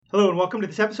Hello and welcome to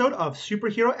this episode of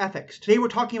Superhero Ethics. Today we're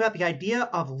talking about the idea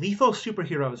of lethal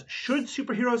superheroes. Should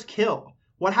superheroes kill?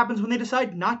 What happens when they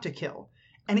decide not to kill?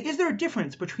 And is there a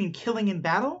difference between killing in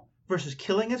battle versus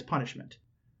killing as punishment?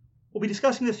 We'll be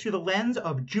discussing this through the lens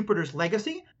of Jupiter's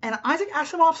Legacy and Isaac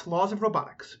Asimov's Laws of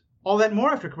Robotics. All that and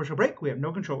more after a commercial break we have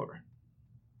no control over.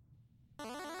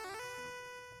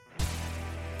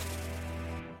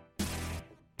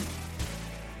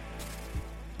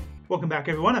 Welcome back,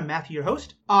 everyone. I'm Matthew, your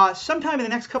host. Sometime in the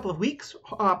next couple of weeks,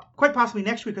 quite possibly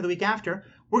next week or the week after,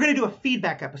 we're going to do a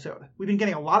feedback episode. We've been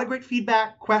getting a lot of great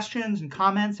feedback, questions, and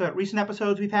comments about recent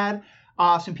episodes we've had.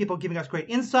 Some people giving us great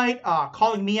insight,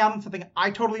 calling me out on something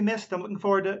I totally missed that I'm looking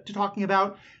forward to talking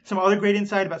about, some other great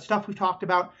insight about stuff we've talked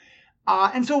about.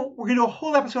 And so we're going to do a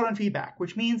whole episode on feedback,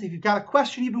 which means if you've got a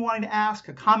question you've been wanting to ask,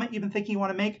 a comment you've been thinking you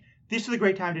want to make, this is a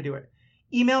great time to do it.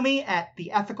 Email me at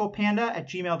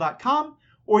theethicalpanda@gmail.com.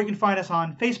 Or you can find us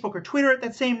on Facebook or Twitter at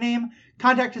that same name.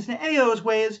 Contact us in any of those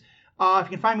ways. If you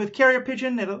can find me with carrier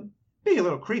pigeon, it'll be a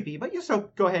little creepy, but you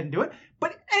still go ahead and do it.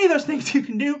 But any of those things you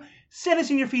can do, send us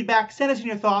in your feedback, send us in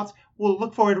your thoughts. We'll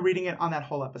look forward to reading it on that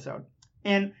whole episode.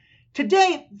 And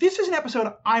today, this is an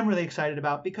episode I'm really excited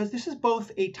about because this is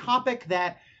both a topic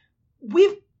that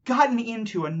we've gotten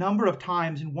into a number of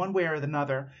times in one way or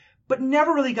another, but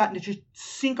never really gotten to just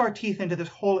sink our teeth into this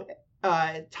whole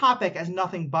topic as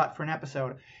nothing but for an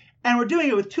episode. And we're doing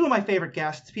it with two of my favorite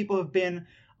guests, people who have been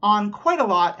on quite a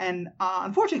lot, and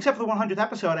unfortunately, except for the 100th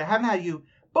episode, I haven't had you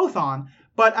both on,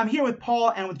 but I'm here with Paul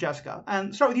and with Jessica.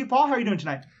 And start with you, Paul. How are you doing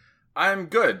tonight? I'm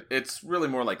good. It's really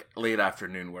more like late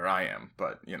afternoon where I am,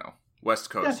 but, you know,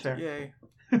 West Coast. That's fair. Yay.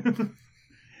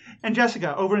 And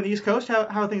Jessica, over in the East Coast, how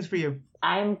are things for you?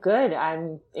 I'm good.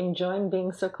 I'm enjoying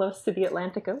being so close to the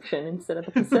Atlantic Ocean instead of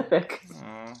the Pacific.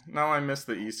 Now I miss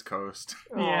the East Coast.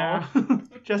 Yeah.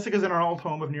 Jessica's in our old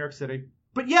home of New York City.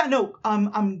 But yeah, no,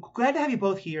 I'm glad to have you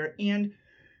both here. And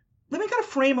let me kind of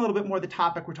frame a little bit more the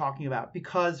topic we're talking about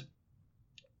because,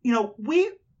 you know,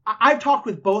 I've talked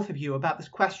with both of you about this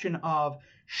question of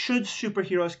should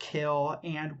superheroes kill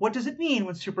and what does it mean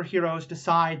when superheroes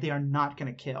decide they are not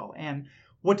going to kill? And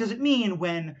what does it mean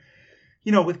when,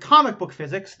 you know, with comic book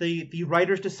physics, the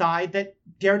writers decide that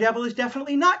Daredevil is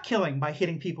definitely not killing by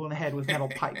hitting people in the head with metal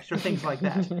pipes or things like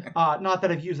that. Not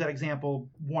that I've used that example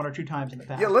one or two times in the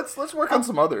past. Yeah, let's work on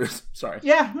some others. Sorry.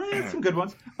 Yeah, some good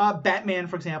ones. Batman,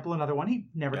 for example, another one. He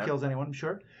never kills anyone, I'm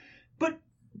sure. But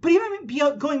even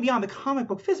going beyond the comic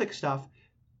book physics stuff,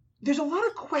 there's a lot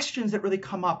of questions that really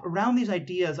come up around these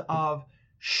ideas of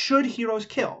should heroes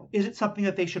kill? Is it something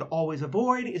that they should always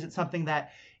avoid? Is it something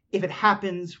that if it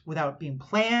happens without being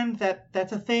planned,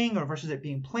 that's a thing, or versus it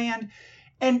being planned?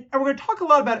 And we're going to talk a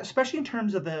lot about it, especially in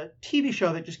terms of the TV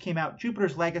show that just came out,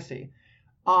 Jupiter's Legacy,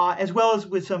 as well as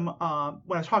with some, when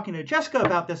I was talking to Jessica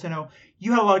about this, I know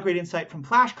you had a lot of great insight from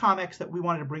Flash comics that we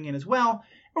wanted to bring in as well. And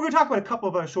we're going to talk about a couple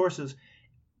of other sources.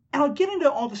 And I'll get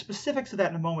into all the specifics of that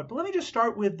in a moment, but let me just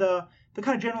start with the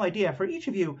kind of general idea for each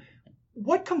of you.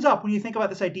 What comes up when you think about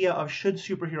this idea of should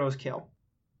superheroes kill?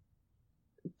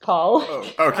 Paul. Oh,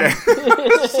 okay.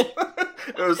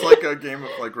 It was like a game of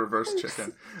like reverse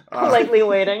chicken. Politely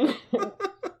waiting.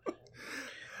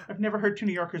 I've never heard two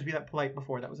New Yorkers be that polite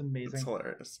before. That was amazing. It's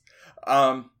hilarious.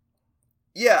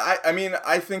 Yeah, I mean,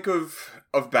 I think of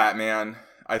Batman.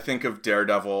 I think of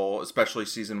Daredevil, especially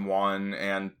season 1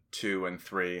 and 2 and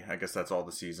 3. I guess that's all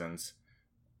the seasons.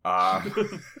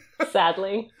 Sadly.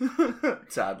 Sadly.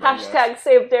 Yes.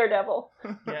 Save Daredevil.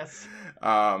 Yes.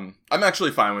 I'm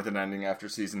actually fine with an ending after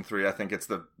season 3. I think it's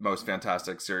the most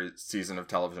fantastic season of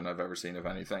television I've ever seen of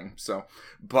anything. So,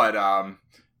 but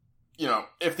you know,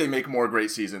 if they make more great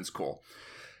seasons, cool.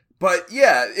 But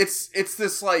yeah, it's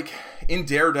this like in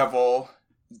Daredevil,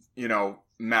 you know,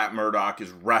 Matt Murdock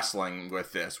is wrestling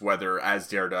with this, whether as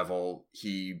Daredevil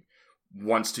he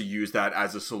wants to use that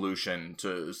as a solution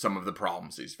to some of the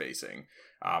problems he's facing.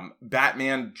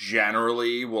 Batman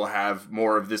generally will have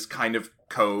more of this kind of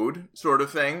code sort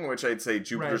of thing, which I'd say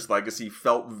Jupiter's Legacy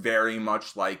felt very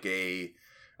much like a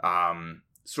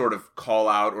sort of call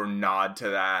out or nod to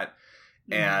that.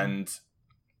 Mm. And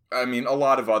I mean, a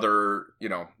lot of other, you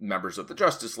know, members of the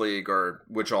Justice League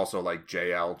which also like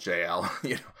JL,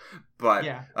 you know, but,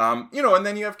 yeah. You know, and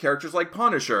then you have characters like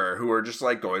Punisher who are just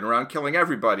like going around killing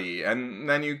everybody. And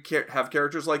then you have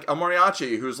characters like El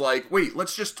Mariachi who's like, wait,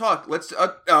 let's just talk.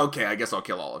 Okay, I guess I'll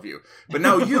kill all of you. But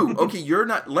now you, okay, you're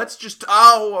not,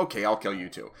 okay, I'll kill you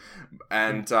too.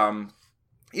 And,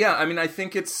 yeah, I mean, I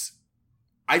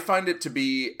find it to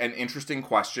be an interesting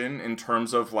question in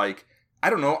terms of like, I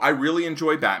don't know, I really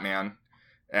enjoy Batman,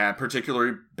 and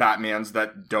particularly Batmans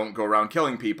that don't go around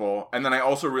killing people. And then I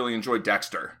also really enjoy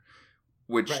Dexter,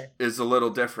 which Right. is a little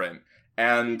different.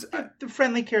 And the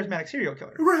friendly, charismatic serial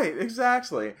killer. right,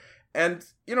 exactly. And,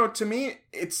 you know, to me,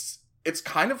 it's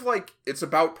kind of like it's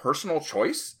about personal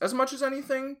choice as much as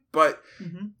anything, but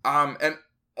and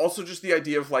also just the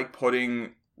idea of like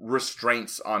putting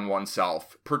restraints on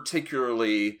oneself,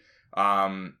 particularly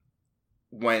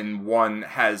when one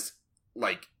has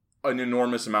like an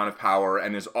enormous amount of power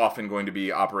and is often going to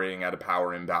be operating at a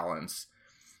power imbalance.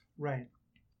 Right.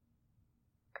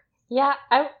 Yeah,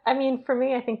 I mean, for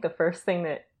me, I think the first thing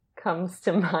that comes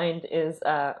to mind is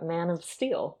Man of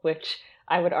Steel, which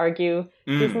I would argue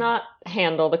does not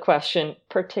handle the question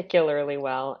particularly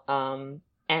well.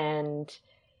 And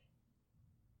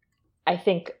I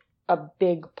think a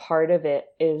big part of it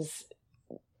is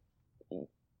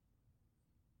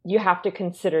you have to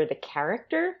consider the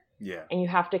character. Yeah. And you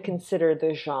have to consider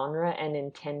the genre and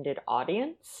intended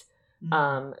audience.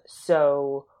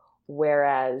 So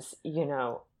whereas, you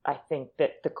know, I think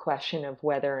that the question of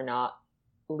whether or not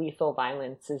lethal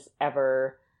violence is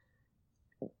ever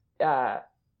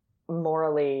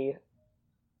morally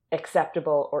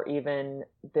acceptable, or even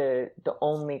the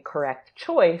only correct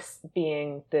choice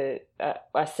being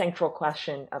a central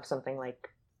question of something like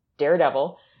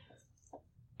Daredevil,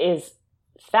 is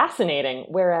fascinating.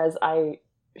 Whereas I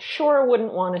sure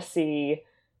wouldn't want to see,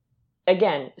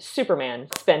 again, Superman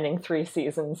spending 3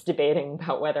 seasons debating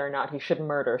about whether or not he should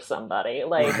murder somebody.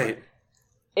 Like,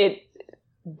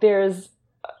 there's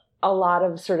a lot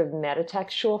of sort of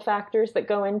metatextual factors that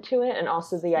go into it, and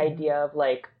also the idea of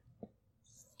like,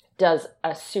 does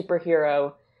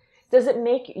it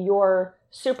make your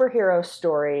superhero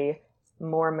story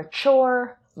more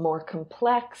mature, more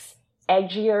complex,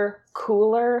 edgier,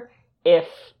 cooler if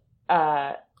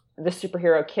the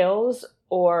superhero kills?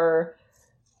 Or,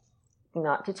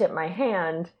 not to tip my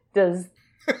hand, does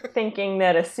thinking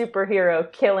that a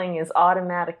superhero killing is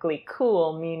automatically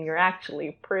cool mean you're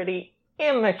actually pretty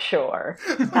immature?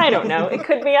 I don't know. It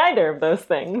could be either of those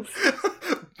things.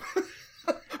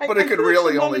 But it could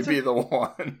really only be the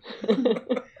one.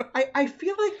 I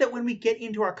feel like that when we get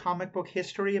into our comic book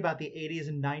history about the 80s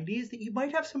and 90s, that you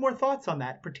might have some more thoughts on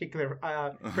that particular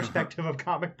perspective of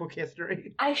comic book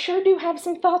history. I sure do have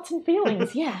some thoughts and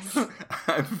feelings, yes.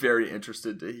 I'm very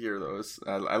interested to hear those.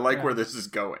 I like where this is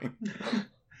going.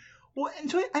 Well, and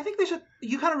so I think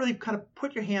you kind of really kind of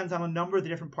put your hands on a number of the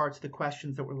different parts of the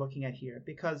questions that we're looking at here.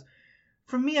 Because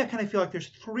for me, I kind of feel like there's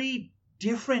 3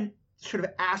 different sort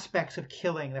of aspects of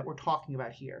killing that we're talking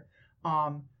about here.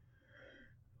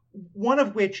 One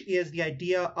of which is the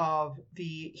idea of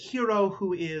the hero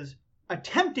who is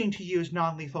attempting to use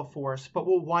non-lethal force, but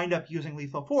will wind up using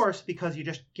lethal force because you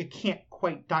can't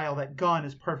quite dial that gun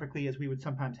as perfectly as we would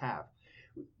sometimes have.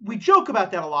 We joke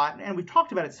about that a lot, and we've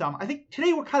talked about it some. I think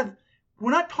today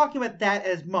we're not talking about that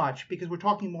as much, because we're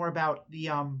talking more about the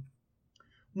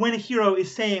when a hero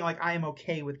is saying like, I am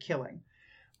okay with killing.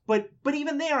 But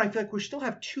even there, I feel like we still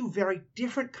have 2 very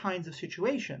different kinds of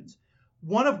situations.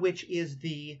 One of which is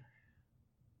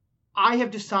I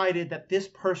have decided that this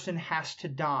person has to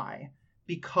die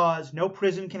because no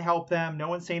prison can help them,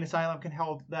 no insane asylum can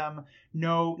help them,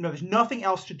 no, there's nothing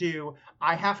else to do.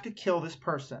 I have to kill this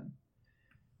person.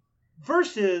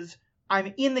 Versus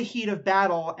I'm in the heat of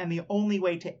battle, and the only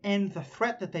way to end the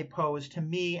threat that they pose to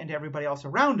me and to everybody else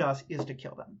around us is to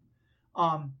kill them.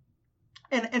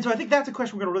 And so I think that's a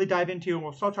question we're going to really dive into, and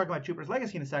we'll start talking about Jupiter's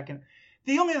Legacy in a second.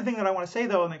 The only other thing that I want to say,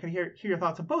 though, and I can hear your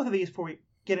thoughts on both of these before we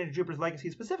get into Jupiter's Legacy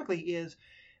specifically, is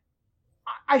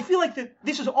I feel like that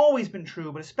this has always been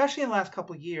true, but especially in the last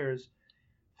couple of years,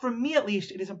 for me at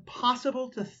least, it is impossible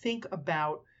to think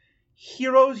about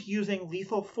heroes using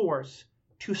lethal force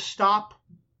to stop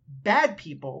bad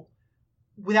people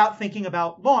without thinking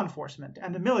about law enforcement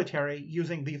and the military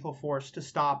using lethal force to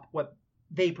stop what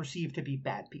they perceive to be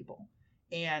bad people.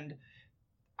 And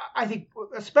I think,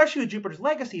 especially with Jupiter's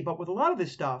Legacy, but with a lot of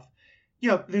this stuff, you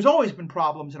know, there's always been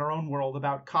problems in our own world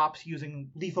about cops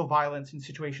using lethal violence in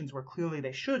situations where clearly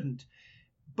they shouldn't.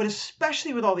 But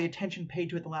especially with all the attention paid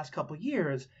to it the last couple of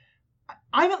years,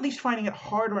 I'm at least finding it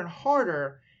harder and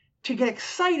harder to get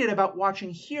excited about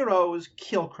watching heroes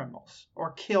kill criminals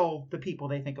or kill the people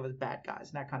they think of as bad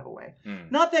guys in that kind of a way.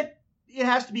 Not that it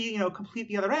has to be, complete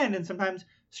the other end, and sometimes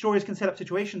stories can set up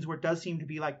situations where it does seem to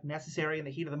be like necessary in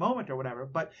the heat of the moment or whatever.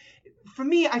 But for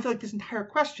me, I feel like this entire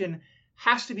question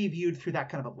has to be viewed through that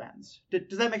kind of a lens.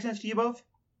 Does that make sense to you both?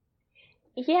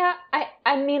 Yeah,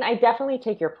 I mean, I definitely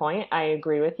take your point. I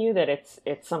agree with you that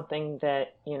it's something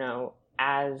that,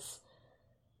 as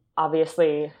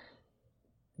obviously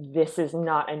this is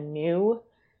not a new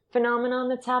phenomenon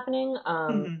that's happening.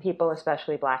 People,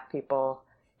 especially Black people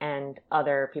and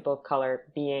other people of color,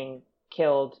 being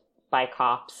killed by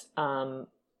cops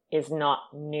is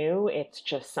not new. It's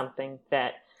just something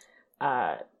that,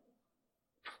 I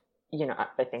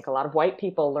think a lot of white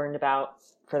people learned about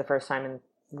for the first time in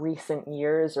recent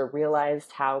years, or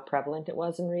realized how prevalent it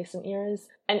was in recent years.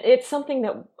 And it's something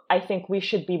that I think we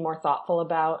should be more thoughtful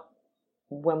about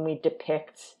when we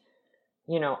depict,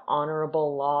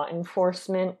 honorable law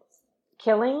enforcement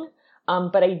killing.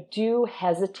 But I do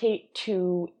hesitate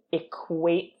to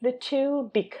equate the two,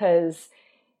 because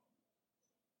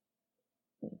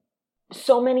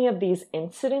so many of these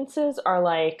incidences are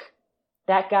like,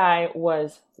 that guy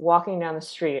was walking down the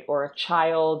street, or a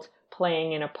child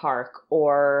playing in a park,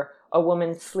 or a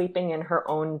woman sleeping in her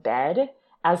own bed,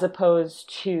 as opposed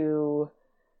to,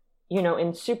 in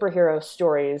superhero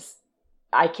stories,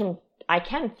 I can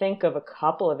think of a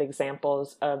couple of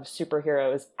examples of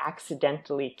superheroes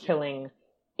accidentally killing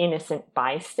innocent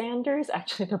bystanders.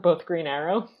 Actually, they're both Green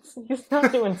Arrow. He's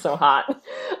not doing so hot.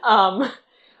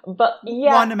 But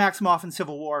yeah, Wanda Maximoff in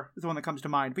Civil War is the one that comes to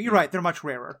mind. But you're right; they're much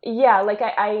rarer. Yeah, like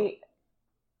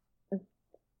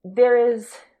there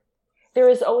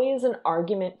is always an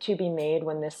argument to be made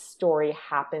when this story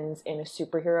happens in a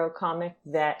superhero comic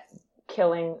that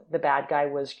killing the bad guy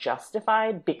was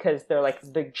justified because they're like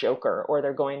the Joker, or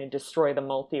they're going to destroy the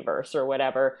multiverse or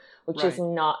whatever, which is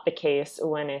not the case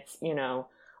when it's,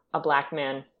 a black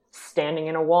man standing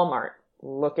in a Walmart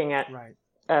looking at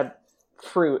a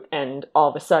fruit, and all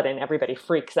of a sudden everybody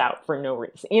freaks out for no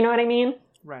reason. You know what I mean?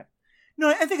 Right. No,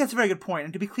 I think that's a very good point.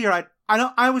 And to be clear,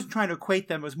 I wasn't trying to equate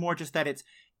them. It was more just that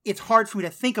it's hard for me to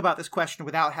think about this question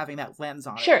without having that lens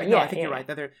on it. Sure, but no, I think you're right.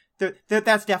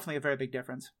 That's definitely a very big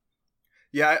difference.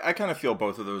 Yeah, I kind of feel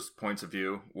both of those points of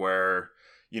view where,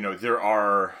 there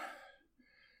are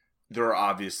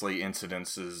obviously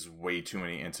incidences, way too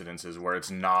many incidences where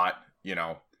it's not,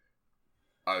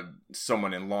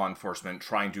 someone in law enforcement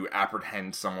trying to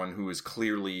apprehend someone who is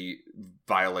clearly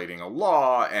violating a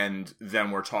law, and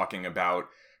then we're talking about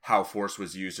how force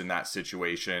was used in that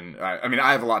situation. I mean,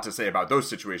 I have a lot to say about those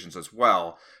situations as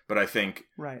well, but I think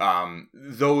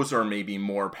those are maybe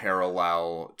more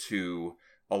parallel to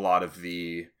a lot of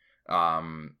the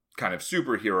kind of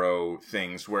superhero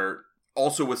things, where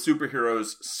also with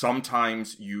superheroes,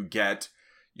 sometimes you get,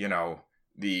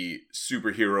 the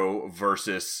superhero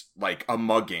versus like a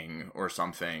mugging or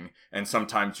something, and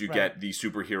sometimes you get the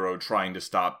superhero trying to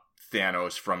stop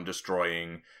Thanos from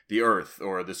destroying the Earth,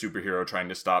 or the superhero trying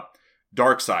to stop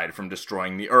Darkseid from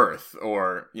destroying the Earth,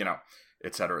 or,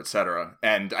 et cetera, et cetera.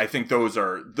 And I think those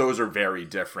are very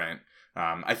different.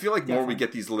 I feel like more we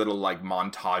get these little like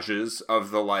montages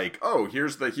of the like, oh,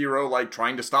 here's the hero like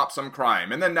trying to stop some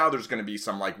crime, and then now there's going to be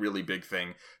some like really big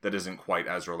thing that isn't quite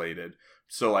as related.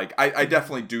 So like I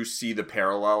definitely do see the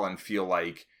parallel and feel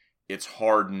like it's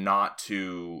hard not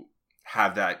to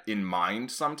have that in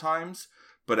mind sometimes,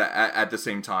 but at the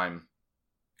same time,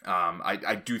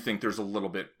 I do think there's a little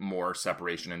bit more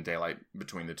separation and daylight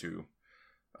between the two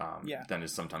than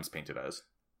is sometimes painted as.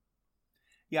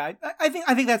 Yeah, I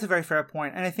think that's a very fair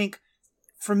point. And I think,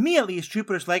 for me at least,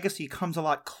 Jupiter's Legacy comes a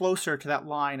lot closer to that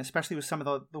line, especially with some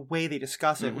of the way they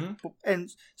discuss it. Mm-hmm. And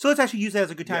so let's actually use that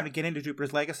as a good time to get into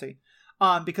Jupiter's Legacy.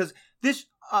 Because this,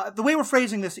 the way we're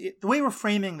framing this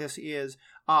is,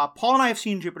 Paul and I have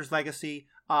seen Jupiter's Legacy.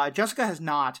 Jessica has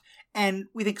not. And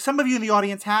we think some of you in the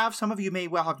audience have, some of you may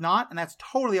well have not, and that's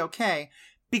totally okay.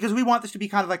 Because we want this to be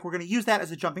kind of like, we're going to use that as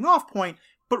a jumping off point,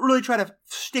 but really try to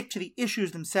stick to the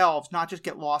issues themselves, not just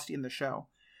get lost in the show.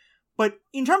 But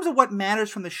in terms of what matters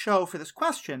from the show for this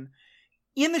question,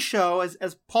 in the show,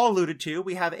 as Paul alluded to,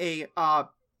 we have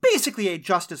basically a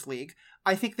Justice League.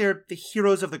 I think they're the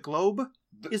heroes of the globe,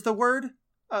 is the word.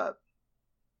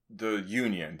 The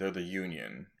Union. They're the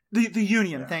Union. The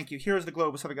Union, thank you. Heroes of the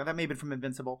Globe was something that may have been from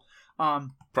Invincible.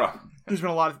 There's been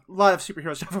a lot of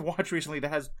superhero stuff I've watched recently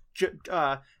that has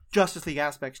Justice League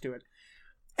aspects to it.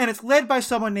 And it's led by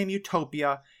someone named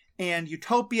Utopia, and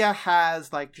Utopia has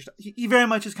he very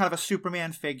much is kind of a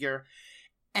Superman figure,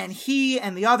 and he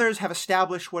and the others have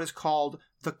established what is called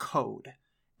the Code.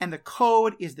 And the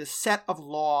Code is this set of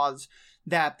laws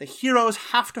that the heroes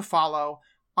have to follow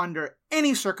under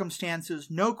any circumstances,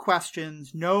 no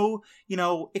questions, no,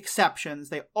 exceptions.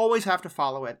 They always have to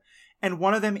follow it. And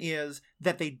one of them is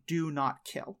that they do not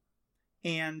kill.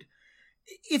 And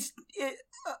it's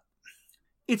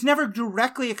never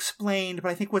directly explained,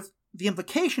 but I think what the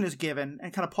implication is given,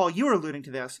 and kind of, Paul, you were alluding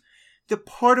to this, the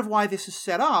part of why this is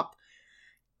set up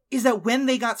is that when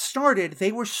they got started,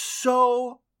 they were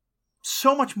so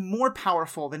much more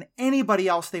powerful than anybody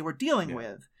else they were dealing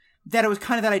with, that it was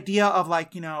kind of that idea of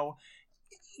like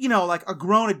a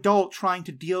grown adult trying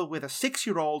to deal with a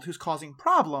 6-year-old who's causing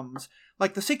problems.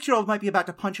 Like the 6-year-old might be about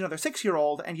to punch another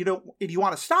 6-year-old, and you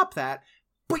want to stop that,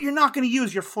 but you're not going to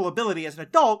use your full ability as an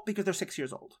adult because they're 6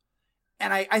 years old.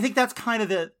 And I think that's kind of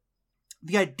the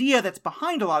idea that's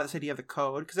behind a lot of this idea of the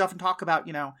code, because they often talk about,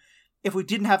 if we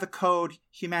didn't have the code,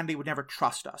 humanity would never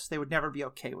trust us. They would never be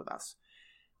okay with us.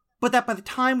 But that by the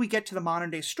time we get to the modern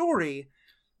day story,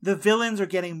 the villains are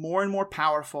getting more and more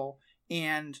powerful,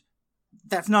 and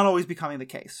that's not always becoming the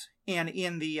case. And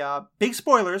in the big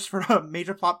spoilers for a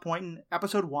major plot point in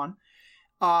episode 1,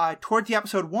 towards the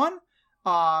episode 1,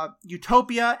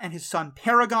 Utopia and his son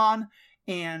Paragon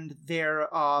and their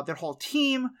whole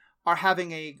team are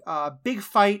having a big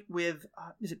fight with,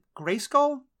 is it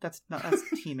Grayskull? That's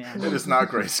T-Man. It is not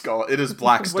Grayskull. It is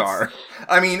Black Star.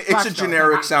 I mean, it's a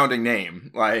generic sounding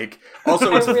name. Like,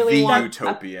 also it's really the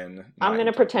Utopian. I'm going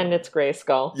to pretend it's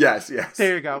Grayskull. Yes.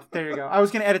 There you go. I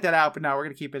was going to edit that out, but no, we're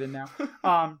going to keep it in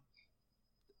now.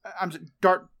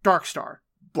 Dark Star.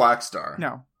 Black Star.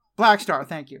 No. Black Star,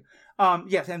 thank you.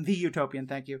 Yes, and the Utopian,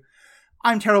 thank you.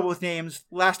 I'm terrible with names.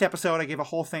 Last episode, I gave a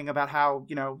whole thing about how,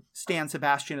 Stan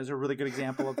Sebastian is a really good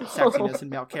example of sexiness in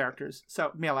male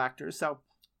actors. So,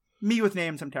 me with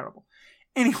names, I'm terrible.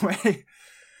 Anyway,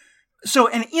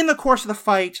 and in the course of the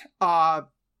fight,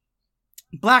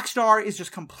 Black Star is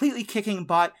just completely kicking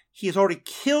butt. He has already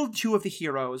killed 2 of the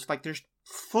heroes, like they're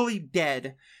fully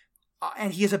dead,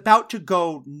 and he is about to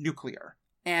go nuclear.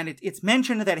 And it's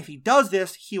mentioned that if he does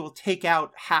this, he will take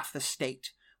out half the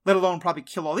state. Let alone probably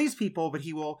kill all these people, but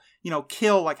he will,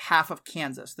 kill like half of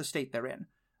Kansas, the state they're in.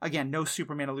 Again, no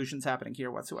Superman illusions happening here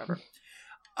whatsoever.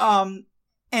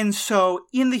 And so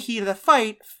in the heat of the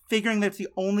fight, figuring that it's the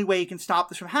only way he can stop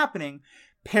this from happening,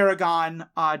 Paragon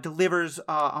delivers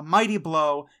a mighty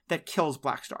blow that kills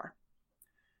Black Star.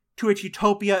 To which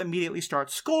Utopia immediately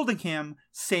starts scolding him,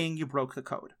 saying you broke the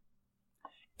code.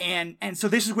 And so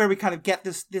this is where we kind of get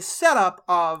this setup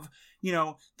of,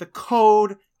 the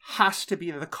code has to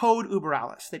be the code uber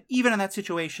alles, that even in that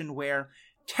situation where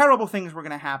terrible things were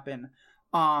going to happen,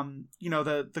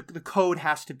 the code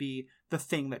has to be the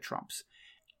thing that trumps.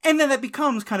 And then that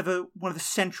becomes kind of one of the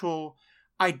central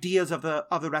ideas of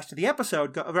the rest of the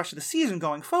episode, the rest of the season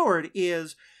going forward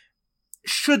is,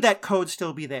 should that code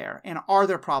still be there? And are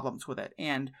there problems with it?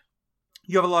 And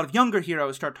you have a lot of younger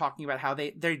heroes start talking about how they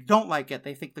don't like it.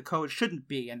 They think the code shouldn't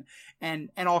be, and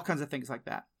all kinds of things like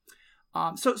that.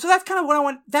 So that's kind of what I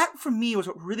want. That for me was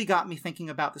what really got me thinking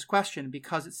about this question,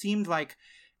 because it seemed like,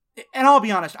 and I'll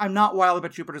be honest, I'm not wild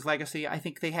about Jupiter's Legacy. I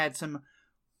think they had some.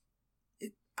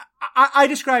 I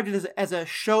described it as a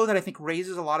show that I think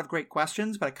raises a lot of great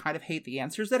questions, but I kind of hate the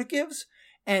answers that it gives,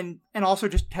 and also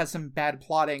just has some bad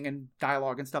plotting and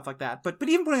dialogue and stuff like that. But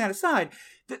even putting that aside,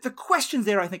 the questions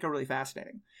there I think are really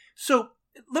fascinating. So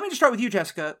let me just start with you,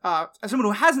 Jessica, as someone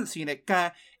who hasn't seen it.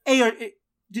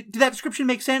 Did that description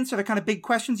make sense? Are there kind of big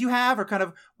questions you have, or kind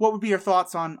of what would be your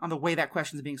thoughts on the way that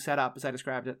question is being set up as I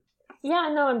described it?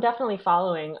 Yeah, no, I'm definitely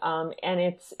following. And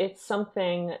it's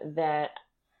something that,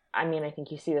 I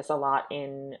think you see this a lot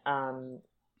in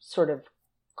sort of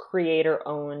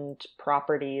creator-owned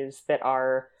properties that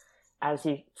are, as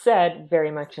you said,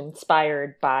 very much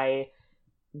inspired by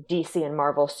DC and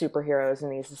Marvel superheroes and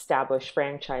these established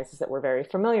franchises that we're very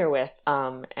familiar with.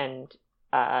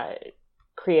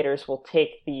 Creators will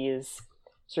take these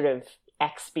sort of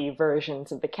XP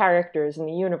versions of the characters in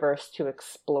the universe to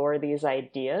explore these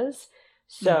ideas.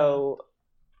 So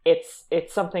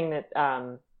it's something that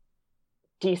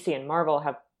DC and Marvel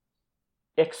have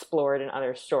explored in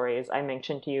other stories. I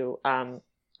mentioned to you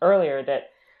earlier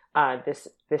that this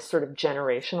sort of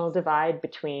generational divide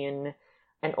between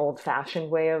an old-fashioned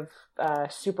way of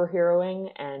superheroing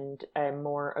and a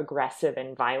more aggressive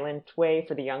and violent way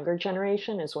for the younger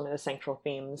generation is one of the central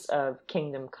themes of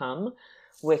Kingdom Come,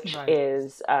 which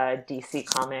is a DC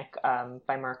comic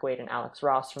by Mark Waid and Alex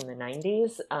Ross from the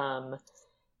 90s.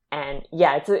 And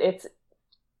yeah,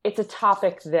 it's a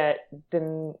topic that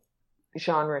the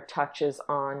genre touches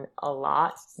on a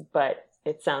lot, but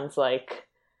it sounds like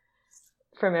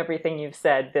from everything you've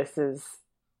said, this is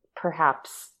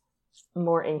perhaps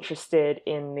more interested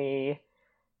in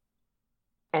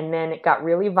and then it got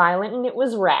really violent and it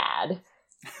was rad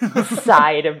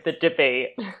side of the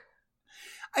debate.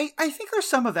 I think there's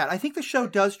some of that. I think the show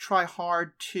does try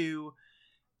hard to,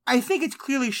 I think it's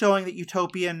clearly showing that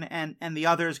Utopian and the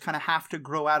others kind of have to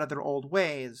grow out of their old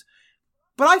ways.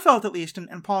 But I felt at least,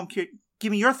 and Paul,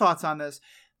 give me your thoughts on this,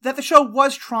 that the show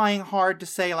was trying hard to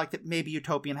say like that maybe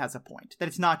Utopian has a point. That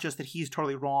it's not just that he's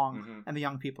totally wrong and the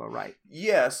young people are right.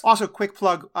 Yes. Also, quick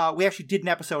plug, we actually did an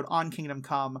episode on Kingdom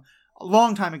Come a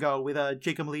long time ago with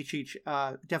Jacob Malicic.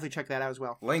 Definitely check that out as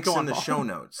well. Links in the show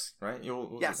notes, right?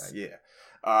 We'll yes. Do that.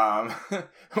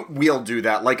 We'll do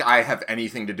that. Like I have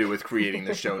anything to do with creating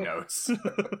the show notes.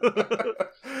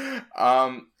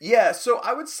 Yeah, so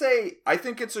I would say I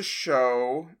think it's a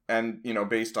show, and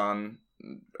based on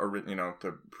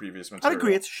the previous material. I'd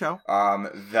agree, it's a show.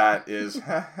 That is,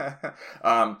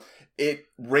 it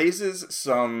raises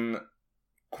some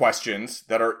questions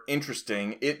that are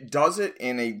interesting. It does it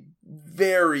in a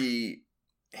very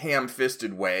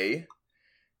ham-fisted way.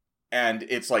 And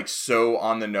it's like so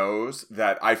on the nose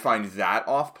that I find that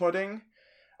off-putting.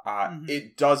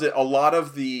 It does it. A lot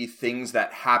of the things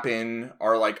that happen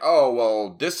are like, oh,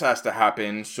 well, this has to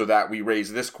happen so that we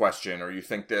raise this question, or you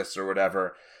think this, or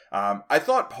whatever. I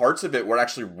thought parts of it were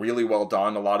actually really well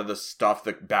done. A lot of the stuff,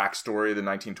 the backstory, the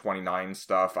 1929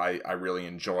 stuff, I really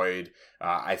enjoyed.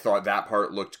 I thought that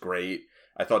part looked great.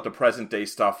 I thought the present day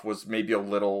stuff was maybe a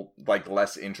little like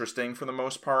less interesting for the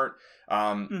most part.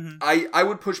 I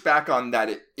would push back on that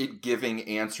it giving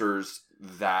answers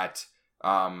that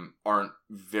aren't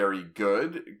very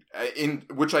good, in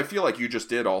which I feel like you just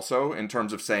did also, in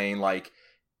terms of saying like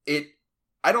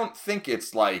I don't think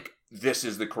it's like this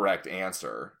is the correct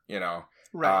answer,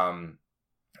 Right.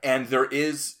 And there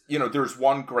is, there's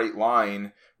one great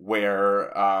line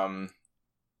where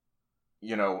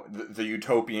the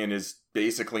utopian is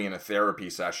basically in a therapy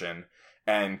session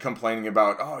and complaining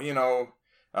about,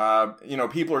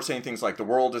 people are saying things like the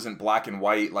world isn't black and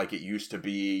white like it used to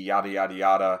be, yada, yada,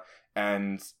 yada.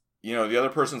 And, the other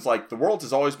person's like, the world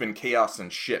has always been chaos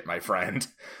and shit, my friend.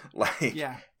 Like,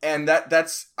 yeah. And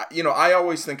that's, I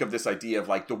always think of this idea of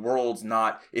like the world's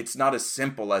it's not as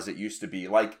simple as it used to be.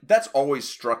 Like, that's always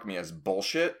struck me as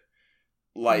bullshit.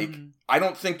 Like, I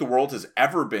don't think the world has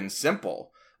ever been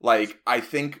simple. Like, I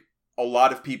think a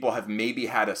lot of people have maybe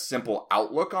had a simple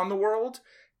outlook on the world,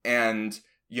 and,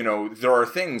 there are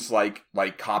things like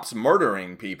cops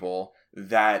murdering people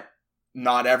that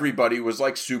not everybody was,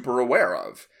 like, super aware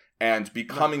of. And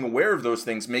becoming aware of those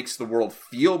things makes the world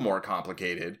feel more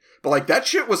complicated. But, like, that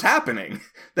shit was happening.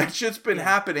 That shit's been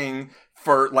happening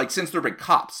for, like, since there have been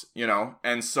cops,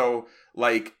 And so,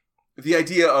 like, the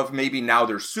idea of maybe now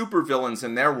there's supervillains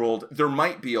in their world, there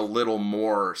might be a little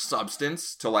more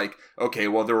substance to like, okay,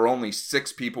 well, there were only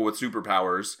 6 people with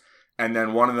superpowers, and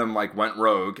then one of them like went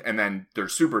rogue, and then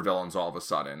there's supervillains all of a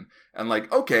sudden. And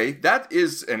like, okay, that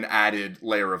is an added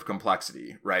layer of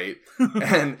complexity, right?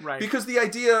 And right. Because the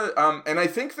idea, and I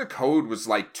think the code was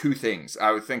like 2 things.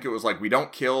 I would think it was like, we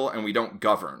don't kill and we don't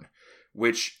govern.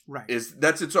 Which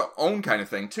that's its own kind of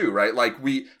thing too, right? Like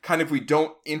we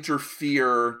don't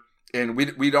interfere. And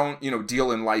we don't,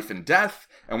 deal in life and death,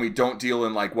 and we don't deal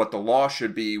in, like, what the law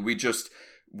should be. We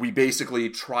basically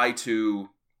try to,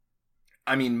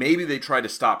 maybe they try to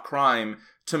stop crime.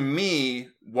 To me,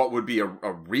 what would be a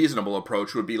reasonable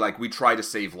approach would be, like, we try to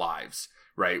save lives,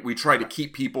 right? We try to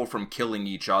keep people from killing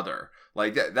each other.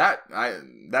 Like,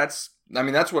 that's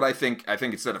what I think. I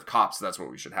think instead of cops, that's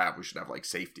what we should have. We should have, like,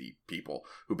 safety people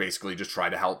who basically just try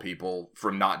to help people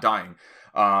from not dying.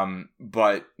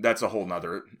 But that's a whole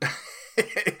nother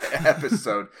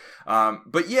episode.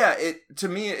 But yeah, to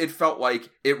me, it felt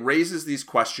like it raises these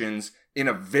questions in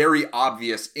a very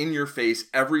obvious, in your face,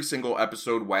 every single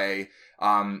episode way.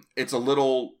 It's a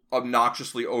little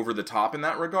obnoxiously over the top in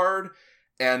that regard.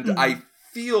 And I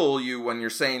feel you when you're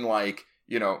saying like,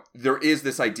 there is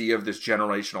this idea of this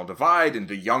generational divide, and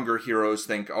the younger heroes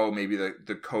think, oh, maybe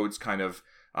the code's kind of,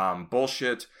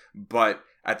 bullshit. But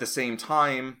at the same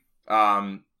time,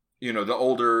 the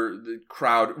older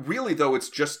crowd, really, though, it's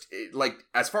just like,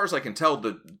 as far as I can tell,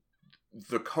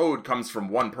 the code comes from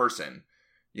one person,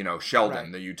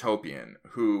 Sheldon, the utopian,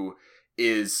 who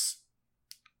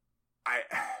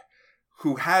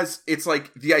has, it's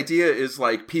like, the idea is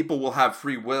like, people will have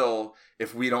free will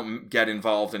if we don't get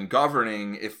involved in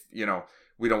governing, if,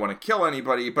 we don't want to kill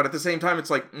anybody. But at the same time, it's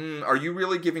like, are you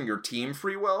really giving your team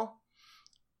free will?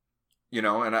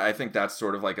 And I think that's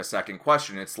sort of like a second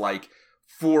question. It's like,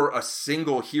 for a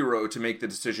single hero to make the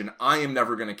decision, I am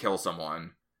never going to kill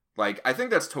someone. Like, I think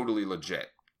that's totally legit.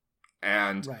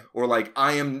 And, or like,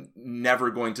 I am never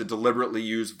going to deliberately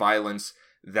use violence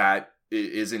that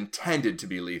is intended to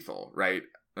be lethal, right?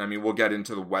 I mean, we'll get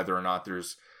into whether or not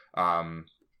there's,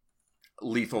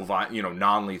 lethal,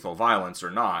 non-lethal violence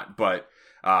or not. But,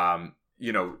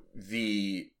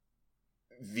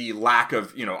 the lack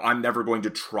of, I'm never going to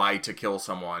try to kill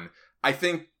someone. I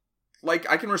think, like,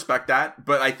 I can respect that,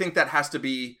 but I think that has to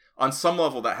be, on some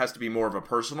level, that has to be more of a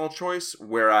personal choice,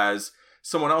 whereas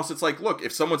someone else, it's like, look,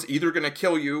 if someone's either going to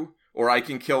kill you, or I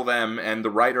can kill them, and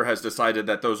the writer has decided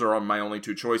that those are my only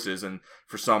 2 choices, and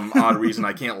for some odd reason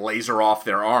I can't laser off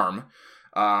their arm,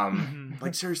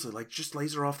 like, seriously, like, just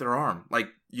laser off their arm. Like,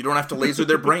 You don't have to laser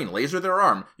their brain, laser their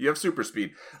arm. You have super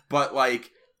speed. But,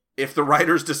 like, if the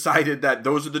writers decided that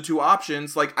those are the two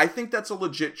options, like, I think that's a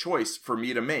legit choice for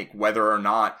me to make, whether or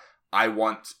not I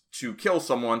want to kill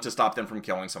someone to stop them from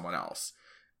killing someone else.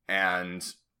 And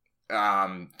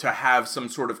to have some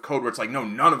sort of code where it's like, no,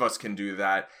 none of us can do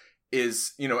that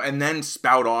is, you know, and then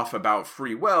spout off about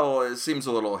free will, it seems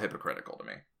a little hypocritical to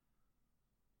me.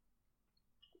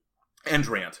 And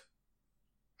rant.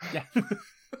 Yeah.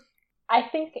 I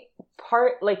think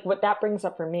like what that brings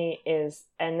up for me is,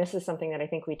 and this is something that I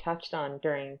think we touched on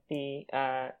during the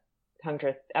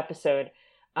 100th episode,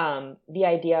 the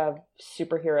idea of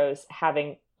superheroes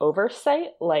having oversight.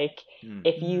 Like,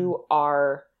 if you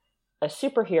are a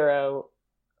superhero,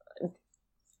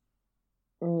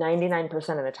 99%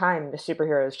 of the time, the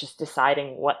superhero is just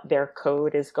deciding what their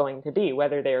code is going to be,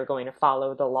 whether they are going to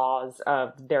follow the laws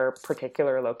of their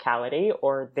particular locality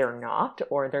or they're not,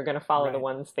 or they're going to follow the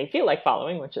ones they feel like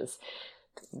following, which is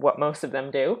what most of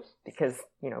them do, because,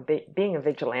 you know, being a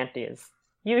vigilante is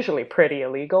usually pretty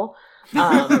illegal.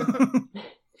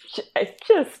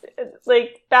 It's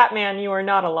like, Batman, you are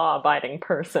not a law-abiding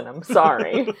person. I'm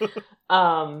sorry.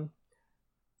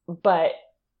 But,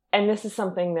 and this is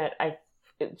something that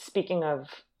speaking of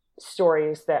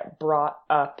stories that brought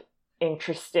up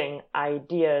interesting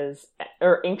ideas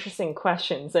or interesting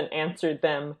questions and answered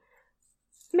them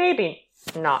maybe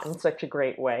not in such a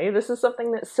great way, this is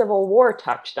something that Civil War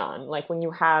touched on. Like, when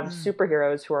you have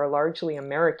superheroes who are largely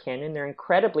American and they're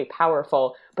incredibly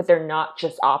powerful, but they're not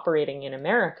just operating in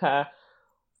America,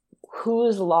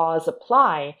 whose laws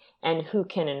apply and who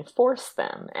can enforce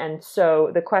them? And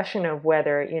so the question of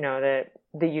whether, you know,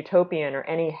 the utopian or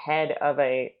any head of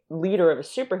a leader of a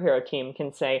superhero team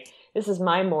can say, this is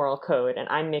my moral code and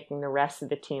I'm making the rest of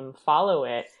the team follow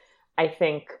it, I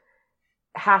think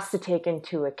has to take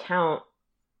into account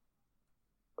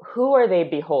who are they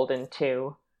beholden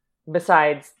to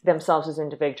besides themselves as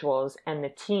individuals and the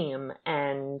team.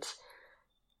 And,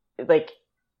 like,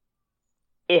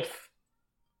 if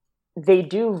they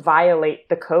do violate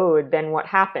the code, then what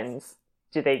happens?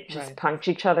 Do they just punch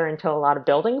each other until a lot of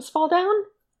buildings fall down?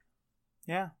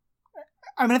 Yeah.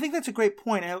 I mean, I think that's a great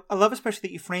point. I love especially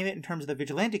that you frame it in terms of the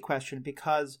vigilante question,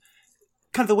 because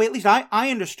kind of the way, at least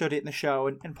I understood it in the show,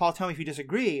 and Paul, tell me if you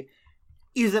disagree,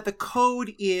 is that the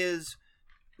code is,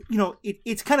 you know,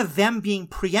 it's kind of them being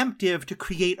preemptive to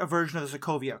create a version of the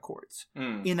Sokovia Accords.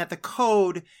 In that the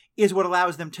code is what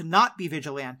allows them to not be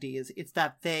vigilantes. It's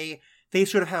that they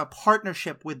sort of have a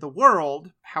partnership with the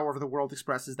world, however the world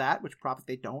expresses that, which probably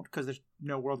they don't, because there's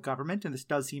no world government, and this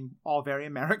does seem all very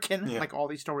American, like all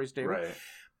these stories do. Right.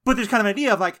 But there's kind of an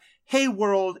idea of like, hey,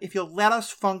 world, if you'll let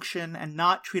us function and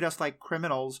not treat us like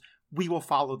criminals, we will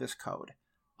follow this code.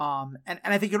 And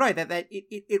I think you're right, that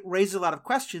it raises a lot of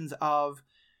questions of,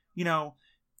 you know,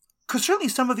 because certainly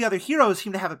some of the other heroes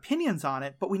seem to have opinions on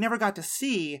it, but we never got to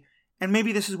see. And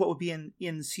maybe this is what would be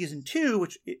in season 2,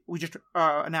 which we just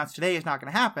announced today is not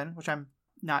going to happen, which I'm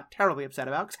not terribly upset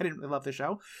about because I didn't really love the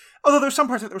show. Although there's some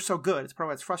parts that were so good, it's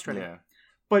probably frustrating. Yeah.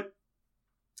 But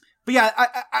yeah,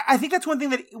 I think that's one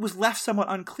thing that was left somewhat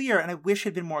unclear, and I wish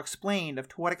had been more explained of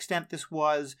to what extent this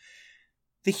was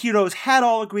the heroes had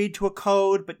all agreed to a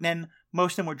code, but then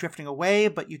most of them were drifting away,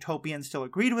 but Utopians still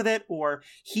agreed with it, or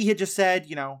he had just said,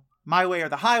 you know, my way or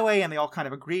the highway, and they all kind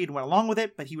of agreed and went along with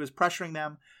it, but he was pressuring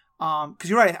them. Because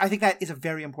you're right, I think that is a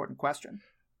very important question.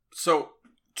 So,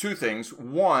 two things.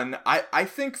 One, I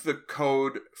think the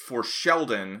code for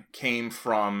Sheldon came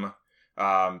from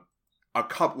a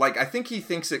couple. Like, I think he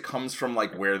thinks it comes from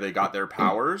like where they got their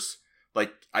powers.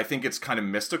 Like, I think it's kind of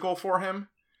mystical for him.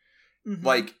 Mm-hmm.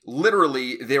 Like,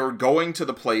 literally, they were going to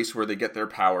the place where they get their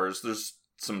powers. There's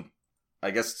some, I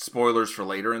guess, spoilers for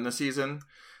later in the season.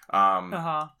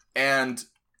 And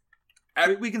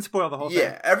we can spoil the whole thing.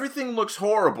 Yeah, everything looks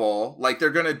horrible. Like, they're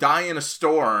going to die in a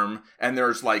storm, and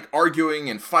there's, like, arguing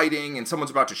and fighting, and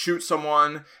someone's about to shoot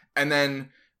someone. And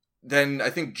then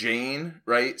I think Jane,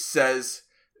 right, says,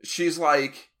 she's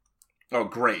like, oh,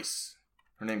 Grace.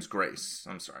 Her name's Grace.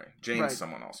 I'm sorry. Jane's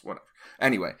someone else. Whatever.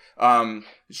 Anyway,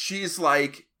 she's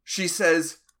like, she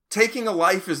says, taking a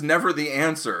life is never the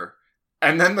answer.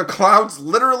 And then the clouds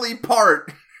literally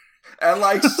part. And,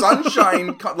 like,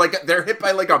 sunshine, like, they're hit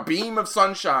by, like, a beam of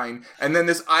sunshine, and then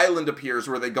this island appears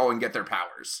where they go and get their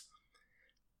powers.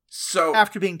 So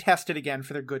after being tested again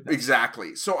for their goodness.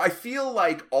 Exactly. So I feel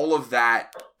like all of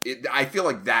that, I feel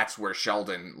like that's where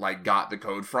Sheldon, like, got the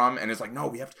code from, and it's like, no,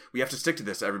 we have to stick to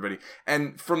this, everybody.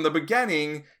 And from the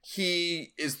beginning,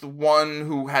 he is the one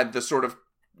who had the sort of,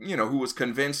 you know, who was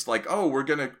convinced, like, oh, we're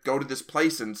going to go to this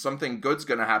place and something good's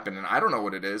going to happen, and I don't know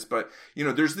what it is, but, you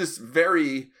know, there's this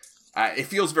very it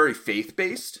feels very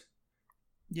faith-based.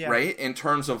 Yeah. Right? In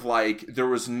terms of, like, there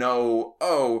was no,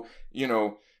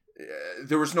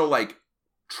 there was no, like,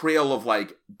 trail of,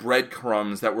 like,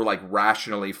 breadcrumbs that were, like,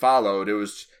 rationally followed. It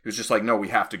was just like, no, we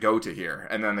have to go to here.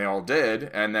 And then they all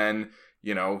did. And then,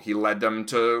 he led them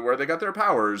to where they got their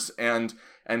powers. And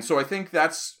so I think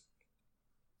that's,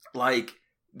 like,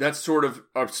 that's sort of,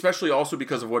 especially also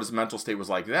because of what his mental state was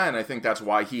like then, I think that's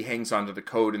why he hangs onto the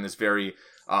code in this very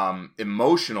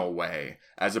emotional way,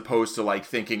 as opposed to, like,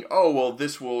 thinking, oh, well,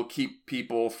 this will keep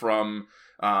people from,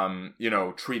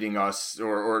 treating us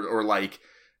or like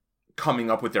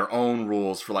coming up with their own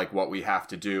rules for, like, what we have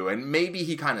to do. And maybe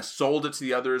he kind of sold it to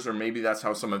the others, or maybe that's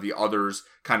how some of the others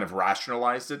kind of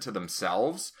rationalized it to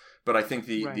themselves. But I think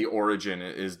the origin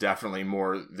is definitely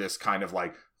more this kind of,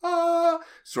 like,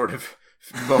 sort of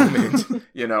moment,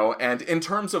 and in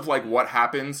terms of, like, what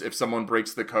happens if someone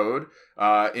breaks the code,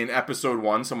 in episode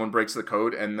 1, someone breaks the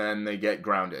code and then they get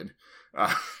grounded.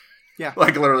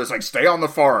 Like, literally, it's like, stay on the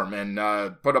farm and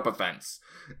put up a fence.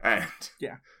 And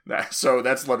so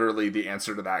that's literally the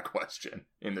answer to that question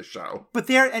in the show. But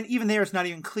even there, it's not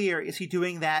even clear, is he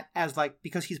doing that as, like,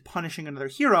 because he's punishing another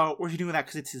hero, or is he doing that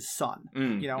because it's his son,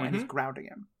 and he's grounding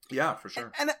him? Yeah, for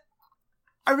sure. And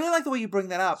I really like the way you bring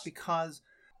that up, because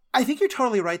I think you're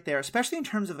totally right there, especially in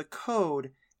terms of the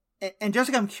code. And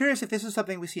Jessica, I'm curious if this is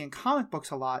something we see in comic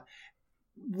books a lot.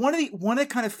 One of the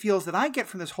kind of feels that I get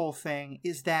from this whole thing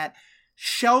is that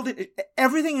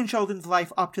everything in Sheldon's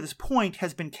life up to this point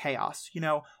has been chaos.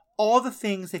 All the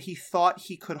things that he thought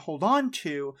he could hold on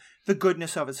to, the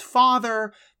goodness of his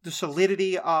father, the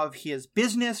solidity of his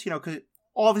business, because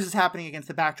all this is happening against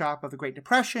the backdrop of the Great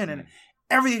Depression, and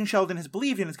everything Sheldon has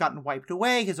believed in has gotten wiped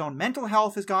away. His own mental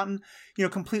health has gotten,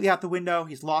 completely out the window.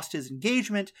 He's lost his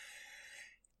engagement.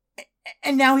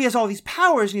 And now he has all these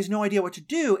powers and he has no idea what to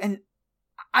do. And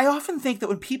I often think that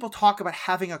when people talk about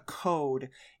having a code,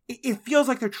 it feels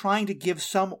like they're trying to give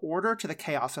some order to the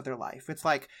chaos of their life. It's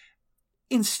like,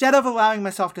 instead of allowing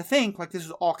myself to think, like, this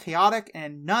is all chaotic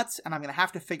and nuts and I'm going to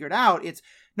have to figure it out, it's,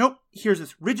 nope, here's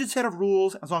this rigid set of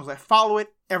rules. As long as I follow it,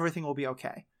 everything will be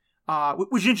okay.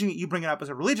 Which is interesting that you bring it up as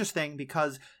a religious thing,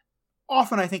 because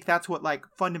often I think that's what, like,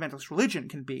 fundamentalist religion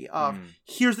can be.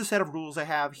 Here's the set of rules I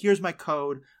have. Here's my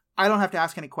code. I don't have to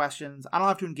ask any questions. I don't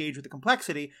have to engage with the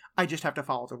complexity. I just have to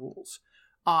follow the rules.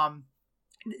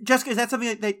 Jessica, is that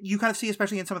something that you kind of see,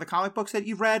 especially in some of the comic books that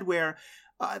you've read, where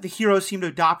the heroes seem to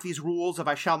adopt these rules of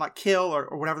I shall not kill,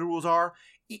 or whatever the rules are,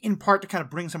 in part to kind of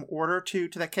bring some order to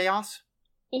that chaos?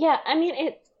 Yeah, I mean,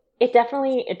 it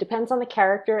definitely, it depends on the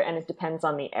character and it depends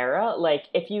on the era. Like,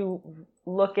 if you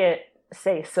look at,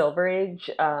 say, Silver Age,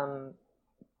 Batman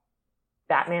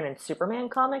and Superman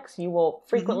comics, you will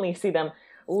frequently see them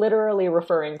literally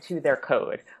referring to their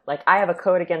code. Like, I have a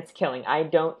code against killing. I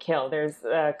don't kill. There's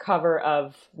a cover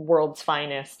of World's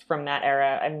Finest from that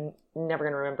era. I'm never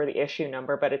going to remember the issue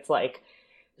number, but it's like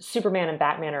Superman and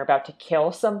Batman are about to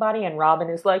kill somebody and Robin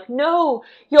is like, no,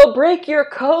 you'll break your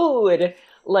code.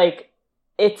 Like,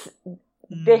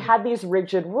 they had these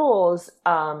rigid rules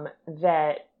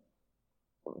that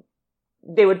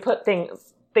they would put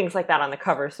things like that on the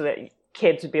cover so that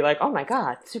kids would be like, oh my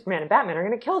God, Superman and Batman are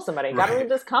going to kill somebody. I gotta read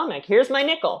this comic. Here's my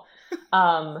nickel.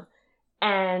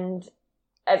 And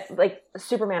like,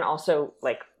 Superman also,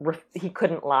 like, he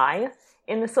couldn't lie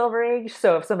in the Silver Age.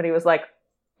 So if somebody was like,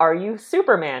 are you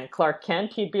Superman, Clark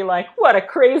Kent? He'd be like, what a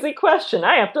crazy question.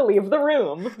 I have to leave the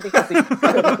room, because he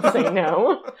couldn't say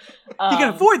no. You can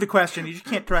avoid the question. You just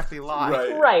can't directly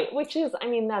lie. Right. Which is, I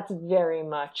mean, that's very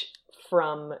much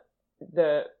from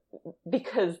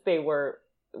because they were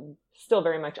still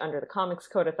very much under the Comics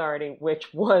Code Authority,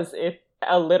 which was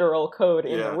a literal code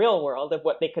in the real world of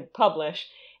what they could publish,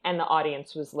 and the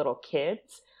audience was little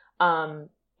kids.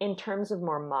 In terms of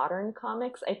more modern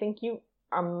comics, I think you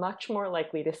are much more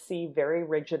likely to see very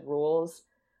rigid rules.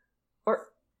 Or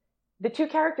the two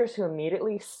characters who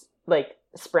immediately, like,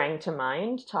 sprang to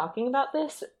mind talking about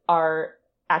this are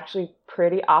actually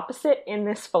pretty opposite in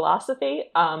this philosophy.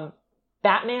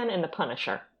 Batman and the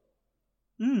Punisher.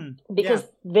 Because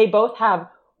they both have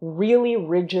really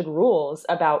rigid rules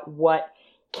about what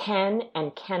can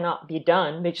and cannot be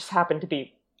done. They just happen to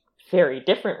be very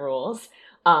different rules.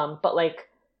 But, like,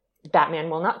 Batman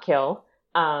will not kill,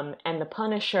 and the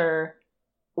Punisher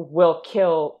will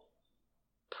kill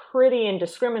pretty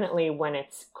indiscriminately when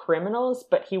it's criminals,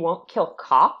 but he won't kill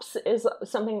cops, is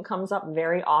something that comes up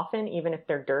very often, even if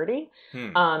they're dirty.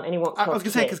 And he won't kill I was going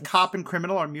to say, because cop and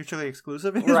criminal are mutually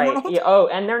exclusive in his world. Yeah,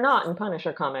 and they're not in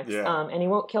Punisher comics. And he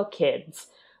won't kill kids.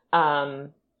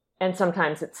 And and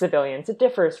sometimes it's civilians. It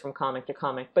differs from comic to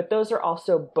comic, but those are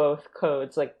also both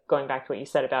codes, like going back to what you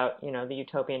said about, the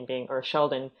Utopian being, or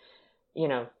Sheldon,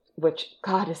 which,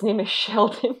 God, his name is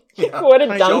Sheldon. Yeah. What a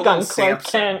dunk Sheldon on Clark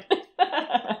Sampson.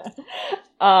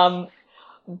 Kent.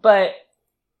 But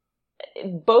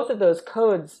both of those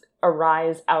codes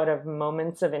arise out of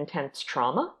moments of intense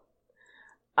trauma,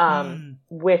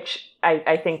 which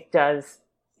I think does,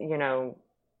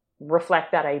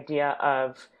 reflect that idea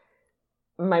of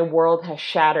my world has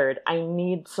shattered. I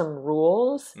need some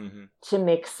rules to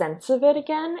make sense of it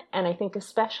again. And I think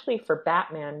especially for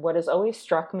Batman, what has always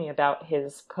struck me about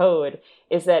his code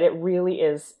is that it really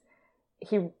is,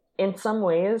 he, in some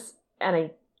ways, and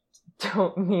I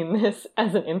don't mean this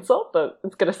as an insult, but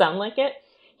it's going to sound like it,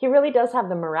 he really does have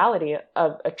the morality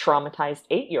of a traumatized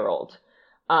 8-year-old.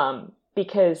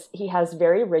 Because he has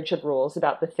very rigid rules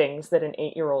about the things that an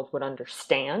 8-year-old would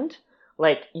understand.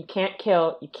 Like, you can't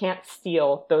kill, you can't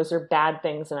steal, those are bad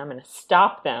things, and I'm going to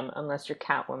stop them unless you're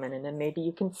Catwoman, and then maybe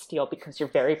you can steal because you're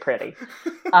very pretty.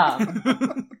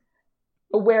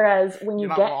 Whereas when you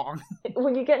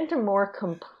get into more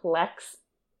complex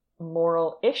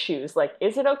moral issues, like,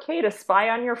 is it okay to spy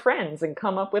on your friends and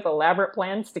come up with elaborate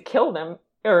plans to kill them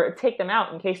or take them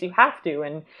out in case you have to,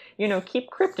 and, keep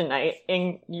kryptonite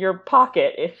in your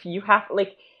pocket if you have,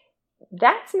 like,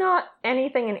 that's not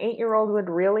anything an 8-year-old would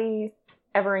really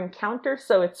ever encounter.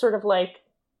 So it's sort of like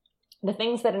the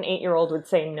things that an 8-year-old would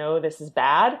say, no, this is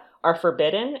bad, are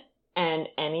forbidden, and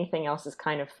anything else is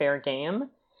kind of fair game.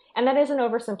 And that is an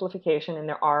oversimplification, and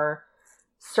there are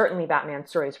certainly Batman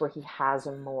stories where he has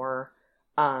a more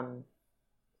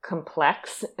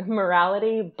complex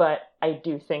morality, but I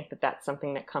do think that that's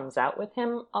something that comes out with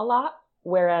him a lot.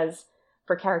 Whereas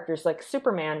for characters like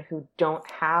Superman, who don't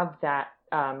have that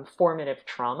formative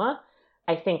trauma,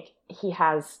 I think he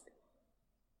has,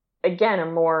 again, a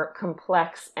more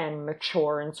complex and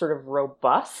mature and sort of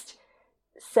robust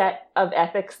set of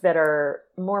ethics that are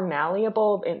more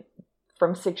malleable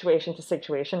from situation to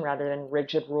situation rather than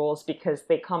rigid rules, because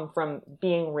they come from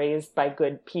being raised by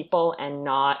good people and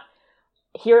not,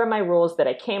 here are my rules that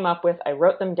I came up with, I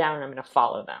wrote them down, and I'm going to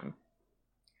follow them.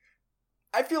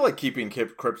 I feel like keeping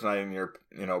kryptonite in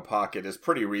your pocket is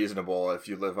pretty reasonable if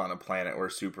you live on a planet where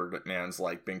Superman's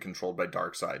like being controlled by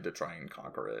Darkseid to try and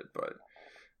conquer it, but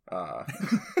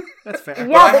that's fair.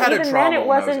 Yeah, but I had even a trauma then it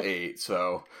when I wasn't, was 8,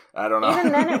 so I don't know.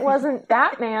 Even then it wasn't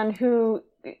Batman who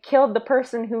killed the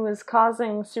person who was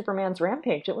causing Superman's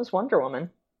rampage. It was Wonder Woman.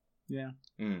 Yeah.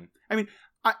 Mm. I mean,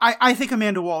 I think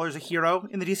Amanda Waller's a hero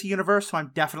in the DC universe, so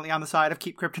I'm definitely on the side of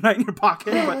keep kryptonite in your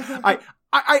pocket. But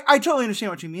I totally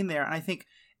understand what you mean there, and I think,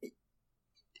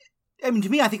 to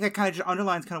me, I think that kind of just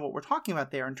underlines kind of what we're talking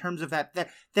about there in terms of that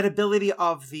ability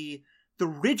of the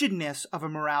rigidness of a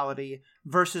morality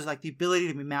versus like the ability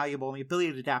to be malleable and the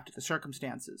ability to adapt to the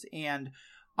circumstances. And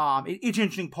it's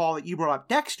interesting, Paul, that you brought up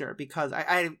Dexter, because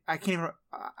I can't even,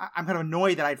 I'm kind of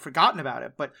annoyed that I'd forgotten about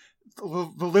it, but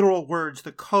the literal words,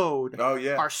 the code,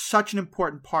 are such an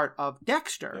important part of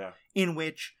Dexter, in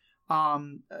which,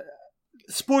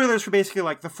 spoilers for basically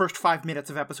like the first 5 minutes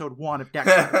of episode 1 of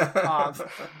Dexter.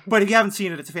 But if you haven't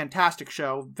seen it, it's a fantastic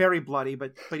show. Very bloody,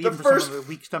 but even for some of the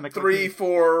weak stomach, 3,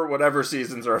 4, whatever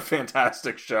seasons are a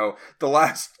fantastic show. The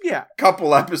last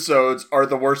couple episodes are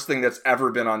the worst thing that's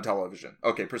ever been on television.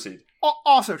 Okay, proceed.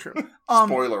 Also true.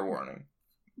 Spoiler warning.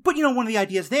 But, one of the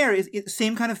ideas there is the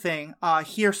same kind of thing.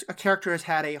 Here, a character has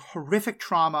had a horrific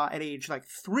trauma at age like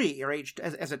 3 or aged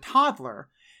as a toddler,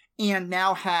 and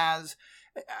now has,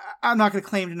 I'm not going to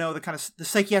claim to know the kind of the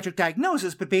psychiatric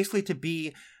diagnosis, but basically to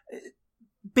be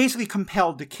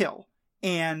compelled to kill.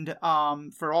 And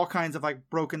for all kinds of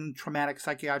like broken, traumatic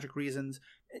psychiatric reasons.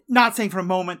 Not saying for a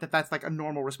moment that that's like a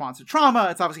normal response to trauma.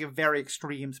 It's obviously a very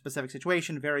extreme, specific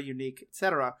situation, very unique,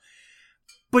 etc.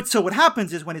 But so what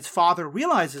happens is when his father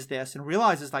realizes this and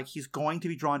realizes like he's going to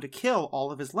be drawn to kill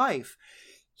all of his life,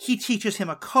 he teaches him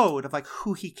a code of like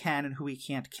who he can and who he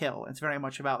can't kill. It's very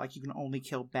much about like you can only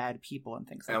kill bad people and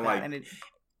things like that. Like, and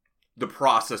the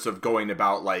process of going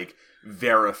about like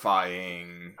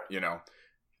verifying,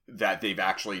 that they've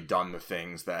actually done the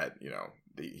things that,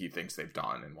 he thinks they've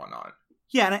done and whatnot.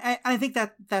 Yeah, and I think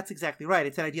that's exactly right.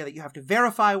 It's that idea that you have to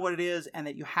verify what it is, and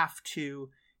that you have to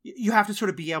sort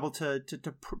of be able to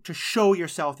show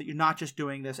yourself that you're not just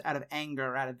doing this out of anger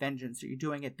or out of vengeance, that you're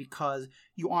doing it because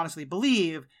you honestly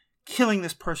believe killing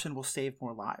this person will save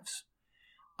more lives.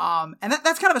 And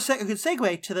that's kind of a good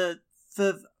segue to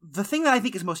the thing that I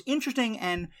think is most interesting.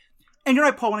 And you're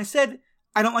right, Paul, when I said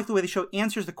I don't like the way the show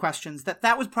answers the questions,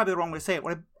 that was probably the wrong way to say it.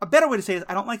 A better way to say it is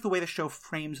I don't like the way the show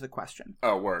frames the question.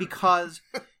 Oh, word. Because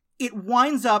it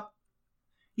winds up,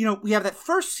 we have that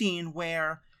first scene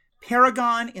where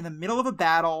Paragon in the middle of a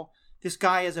battle. This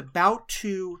guy is about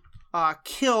to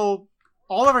kill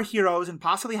all of our heroes and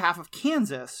possibly half of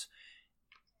Kansas.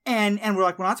 And we're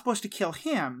like, we're not supposed to kill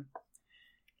him.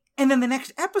 And then the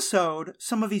next episode,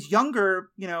 some of these younger,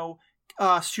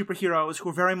 superheroes who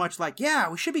are very much like, yeah,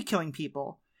 we should be killing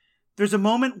people. There's a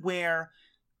moment where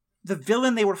the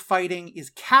villain they were fighting is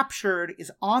captured,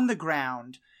 is on the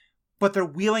ground, but they're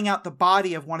wheeling out the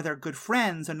body of one of their good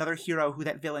friends, another hero who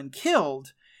that villain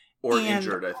killed. Or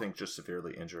injured, I think, just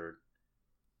severely injured.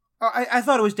 I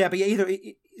thought it was dead, but either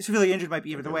severely injured might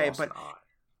be either way. But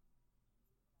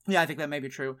yeah, I think that may be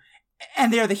true.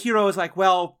 And there, the hero is like,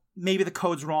 well, maybe the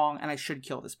code's wrong, and I should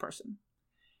kill this person.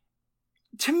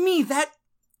 To me,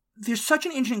 there's such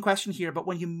an interesting question here, but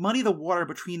when you muddy the water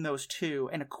between those two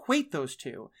and equate those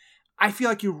two, I feel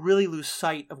like you really lose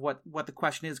sight of what the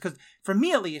question is. Because for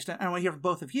me, at least, and I want to hear from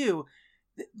both of you,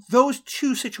 those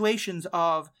two situations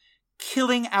of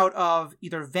killing out of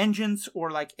either vengeance or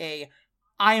like I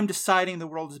am deciding the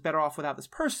world is better off without this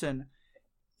person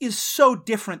is so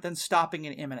different than stopping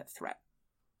an imminent threat.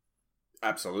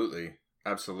 Absolutely.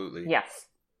 Yes.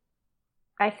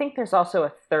 I think there's also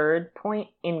a third point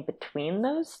in between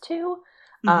those two,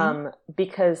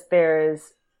 because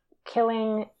there's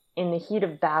killing in the heat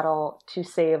of battle to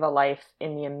save a life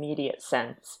in the immediate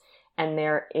sense, and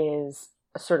there is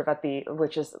sort of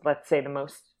which is, let's say, the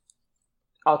most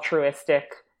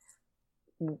altruistic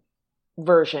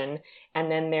version,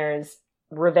 and then there's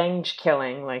revenge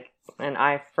killing, like an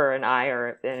eye for an eye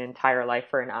or an entire life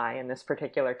for an eye in this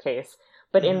particular case.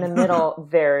 But in the middle,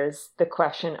 there's the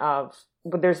question of,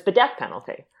 there's the death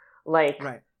penalty, like,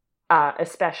 right.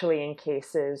 Especially in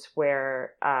cases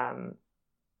where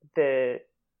the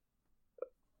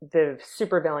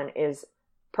supervillain is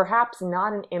perhaps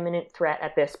not an imminent threat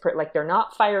at this, like they're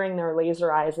not firing their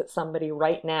laser eyes at somebody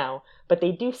right now, but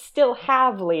they do still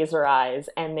have laser eyes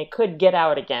and they could get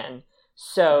out again.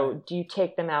 So do you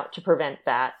take them out to prevent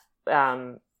that?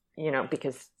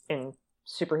 Because in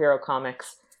superhero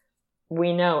comics,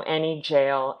 we know any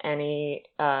jail, any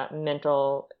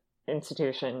mental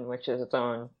institution, which is its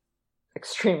own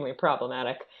extremely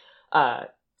problematic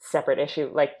separate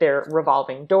issue, like they're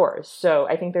revolving doors. So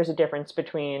I think there's a difference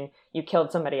between you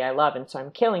killed somebody I love and so I'm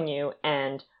killing you,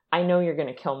 and I know you're going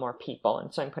to kill more people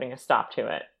and so I'm putting a stop to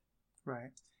it.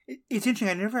 Right. It's interesting.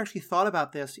 I never actually thought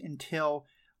about this until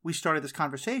we started this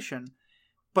conversation.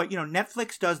 But,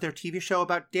 Netflix does their TV show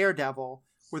about Daredevil,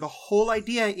 where the whole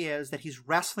idea is that he's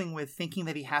wrestling with thinking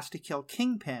that he has to kill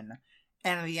Kingpin,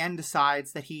 and in the end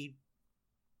decides that he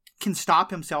can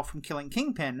stop himself from killing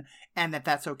Kingpin, and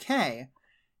that's okay.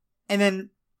 And then,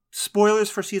 spoilers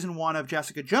for season 1 of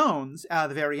Jessica Jones,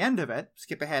 the very end of it.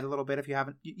 Skip ahead a little bit if you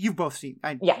haven't. You've both seen.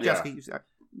 Jessica.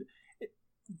 Yeah.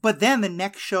 But then the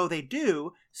next show they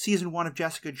do, season 1 of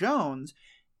Jessica Jones,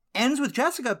 ends with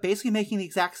Jessica basically making the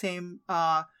exact same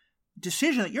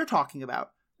decision that you're talking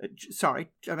about. Sorry,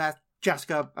 about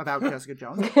Jessica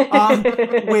Jones,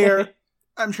 where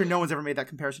I'm sure no one's ever made that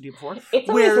comparison to you before. It's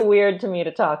always weird to me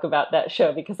to talk about that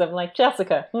show because I'm like,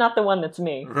 Jessica, not the one that's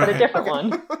me, but a different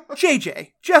one.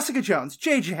 Jessica Jones,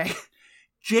 JJ.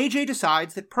 JJ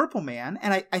decides that Purple Man,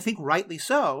 and I think rightly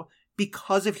so,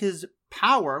 because of his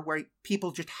power, where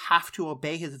people just have to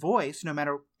obey his voice no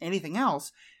matter anything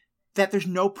else, that there's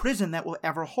no prison that will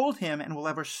ever hold him and will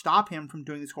ever stop him from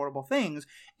doing these horrible things,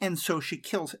 and so she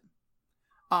kills him.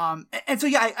 And so,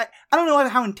 I don't know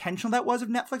how intentional that was of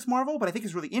Netflix Marvel, but I think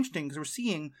it's really interesting because we're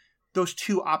seeing those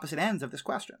two opposite ends of this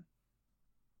question.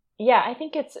 Yeah, I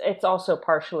think it's also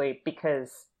partially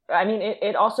because,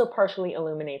 it also partially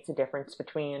illuminates the difference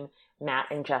between Matt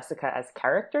and Jessica as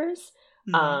characters.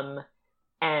 Mm-hmm.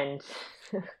 And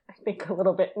I think a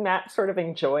little bit Matt sort of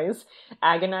enjoys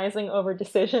agonizing over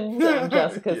decisions, and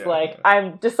Jessica's like,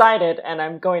 I'm decided and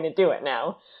I'm going to do it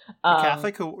now. A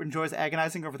Catholic who enjoys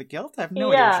agonizing over the guilt? I have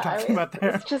no idea what you're talking about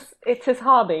there. It's his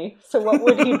hobby. So what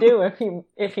would he do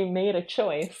if he made a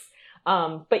choice?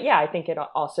 But yeah, I think it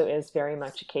also is very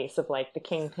much a case of like the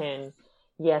Kingpin.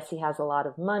 Yes, he has a lot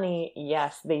of money.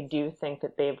 Yes, they do think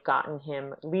that they've gotten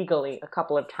him legally a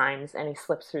couple of times and he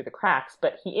slips through the cracks.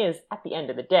 But he is, at the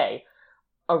end of the day,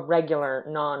 a regular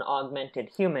non-augmented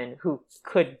human who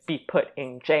could be put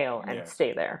in jail and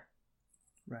stay there.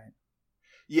 Right.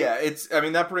 Yeah,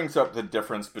 that brings up the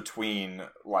difference between,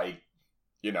 like,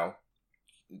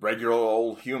 regular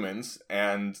old humans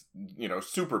and,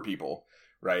 super people,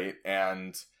 right?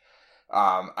 And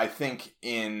I think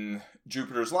in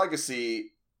Jupiter's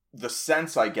Legacy, the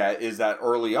sense I get is that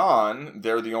early on,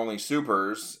 they're the only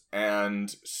supers,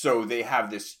 and so they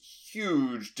have this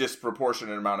huge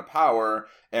disproportionate amount of power,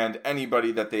 and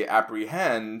anybody that they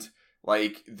apprehend,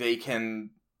 like, they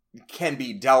can can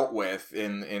be dealt with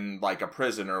in like a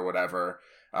prison or whatever.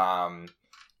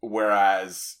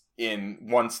 Whereas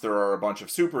once there are a bunch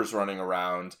of supers running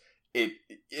around, it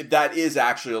that is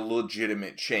actually a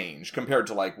legitimate change compared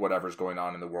to like whatever's going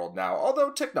on in the world now.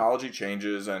 Although technology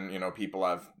changes and, people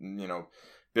have,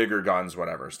 bigger guns,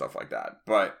 whatever, stuff like that.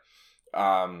 But,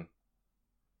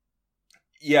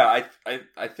 yeah,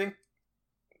 I think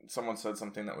someone said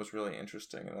something that was really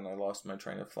interesting and then I lost my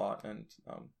train of thought and,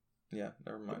 yeah,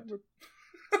 never mind.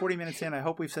 40 minutes in, I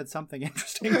hope we've said something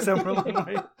interesting somewhere along the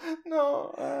way.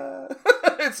 No,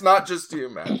 it's not just you,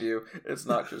 Matthew. It's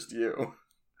not just you.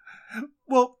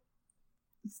 Well,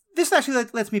 this actually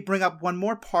lets me bring up one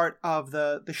more part of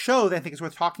the show that I think is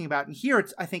worth talking about. And here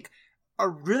it's, I think, a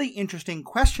really interesting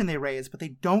question they raise, but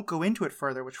they don't go into it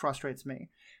further, which frustrates me.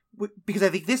 Because I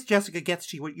think this, Jessica, gets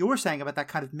to what you were saying about that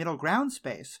kind of middle ground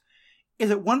space. Is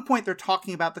at one point they're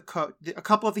talking about the code, a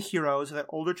couple of the heroes of that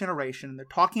older generation, and they're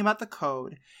talking about the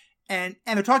code, and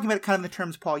they're talking about it kind of in the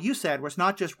terms, Paul, you said, where it's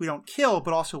not just we don't kill,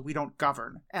 but also we don't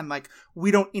govern, and like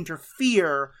we don't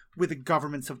interfere with the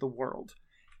governments of the world.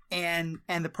 And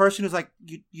the person who's like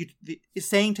is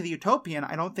saying to the utopian,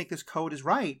 I don't think this code is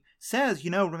right, says,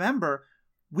 remember,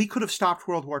 we could have stopped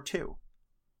World War II.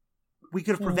 We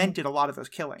could have prevented a lot of those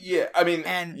killings. Yeah, I mean,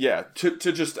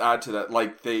 to just add to that,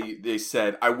 like, they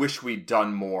said, I wish we'd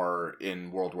done more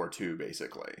in World War II,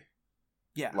 basically.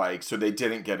 Yeah. Like, so they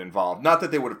didn't get involved. Not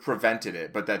that they would have prevented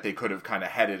it, but that they could have kind of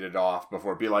headed it off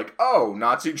before be like, oh,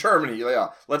 Nazi Germany,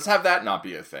 yeah, let's have that not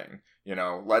be a thing.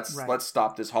 Let's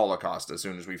stop this Holocaust as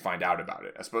soon as we find out about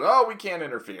it. I suppose, we can't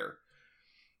interfere.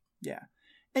 Yeah.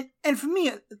 And for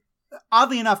me,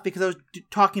 oddly enough, because I was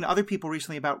talking to other people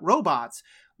recently about robots,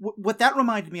 what that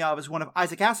reminded me of is one of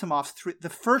Isaac Asimov's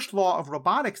the first law of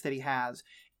robotics that he has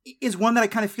is one that I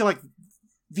kind of feel like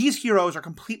these heroes are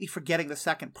completely forgetting the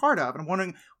second part of. And I'm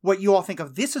wondering what you all think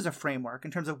of this as a framework in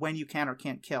terms of when you can or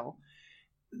can't kill.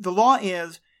 The law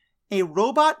is a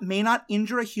robot may not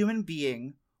injure a human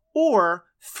being or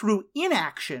through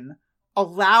inaction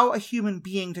allow a human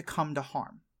being to come to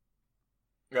harm.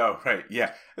 Oh, right.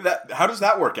 Yeah. How does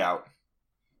that work out?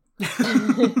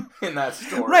 In that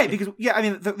story. Right, because,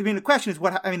 the question is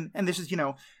and this is,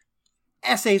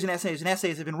 essays and essays and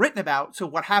essays have been written about, so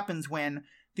what happens when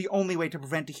the only way to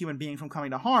prevent a human being from coming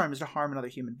to harm is to harm another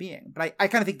human being? But I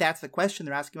kind of think that's the question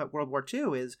they're asking about World War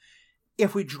II is,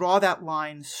 if we draw that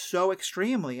line so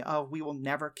extremely of we will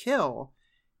never kill,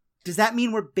 does that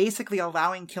mean we're basically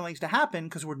allowing killings to happen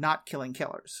because we're not killing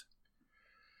killers?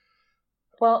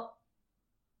 Well,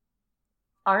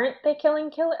 aren't they killing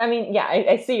killers? I mean, yeah,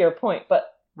 I see your point, but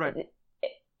right.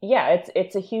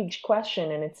 It's a huge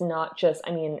question, and it's not just,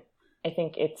 I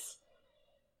think it's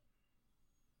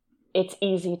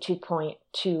easy to point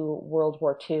to World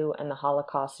War II and the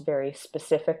Holocaust very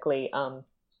specifically,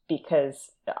 because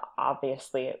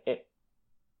obviously it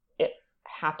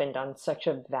happened on such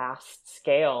a vast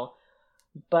scale,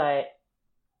 but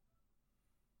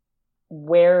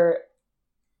where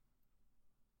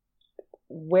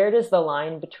does the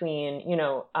line between,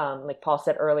 like Paul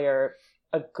said earlier,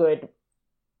 a good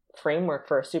framework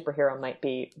for a superhero might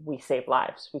be we save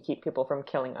lives, we keep people from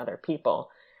killing other people.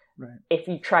 Right. If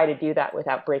you try to do that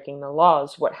without breaking the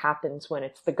laws, what happens when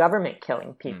it's the government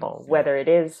killing people, whether it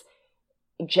is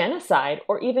genocide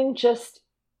or even just,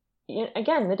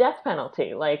 again, the death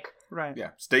penalty, like, right. Yeah,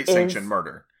 state-sanctioned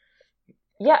murder.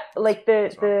 Yeah, like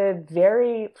the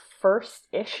very first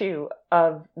issue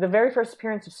of the very first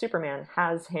appearance of Superman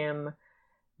has him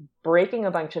breaking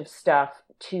a bunch of stuff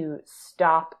to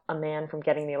stop a man from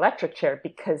getting the electric chair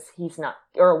because he's not,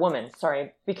 or a woman,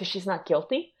 sorry, because she's not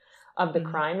guilty of the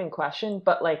crime in question.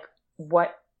 But like,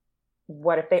 what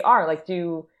if they are? Like,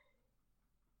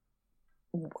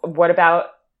 what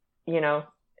about,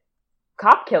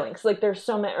 cop killings? Like, there's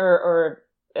so many, or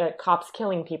cops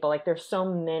killing people. Like, there's so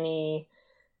many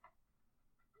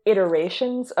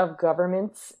iterations of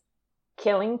governments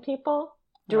killing people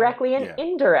directly and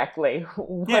indirectly.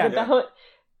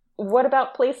 What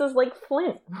about places like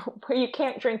Flint where you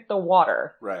can't drink the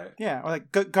water? Right. Yeah, or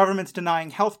like governments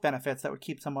denying health benefits that would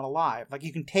keep someone alive. Like,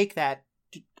 you can take that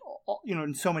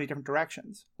in so many different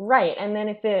directions. Right. And then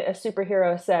if a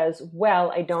superhero says,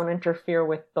 well, I don't interfere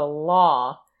with the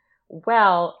law,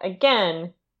 well,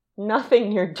 again,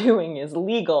 nothing you're doing is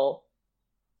legal.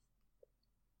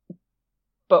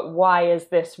 But why is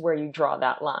this where you draw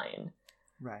that line?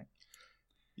 Right.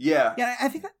 Yeah. Yeah, I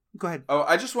think that... Go ahead. Oh,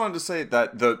 I just wanted to say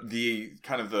that the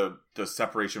kind of the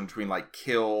separation between like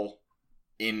kill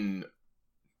in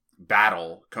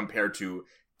battle compared to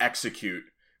execute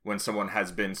when someone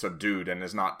has been subdued and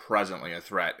is not presently a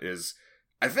threat is,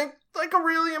 I think, like a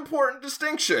really important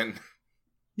distinction.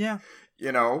 Yeah.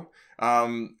 You know?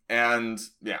 And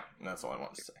yeah, that's all I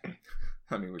want to say.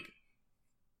 I mean, we could...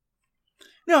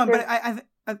 No, but I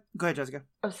go ahead, Jessica.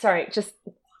 Oh, sorry. Just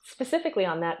specifically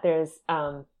on that, there's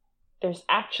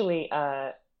actually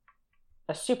a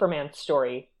Superman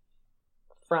story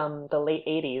from the late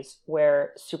 80s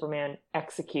where Superman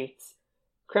executes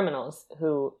criminals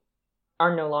who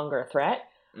are no longer a threat.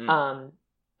 And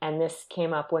this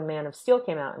came up when Man of Steel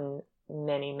came out, and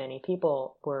many, many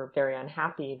people were very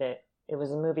unhappy that it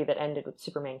was a movie that ended with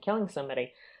Superman killing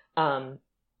somebody. A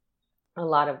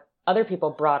lot of other people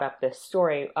brought up this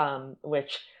story,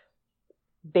 which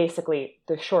basically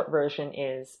the short version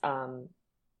is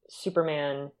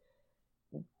Superman.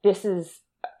 This is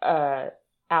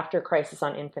after Crisis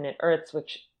on Infinite Earths,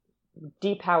 which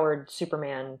depowered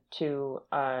Superman to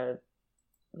a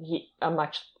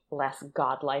much less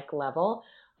godlike level.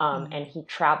 And he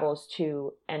travels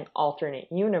to an alternate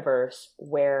universe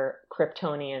where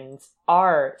Kryptonians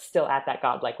are still at that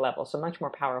godlike level, so much more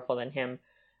powerful than him.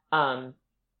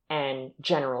 And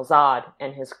General Zod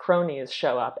and his cronies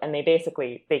show up, and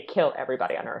they kill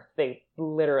everybody on Earth. They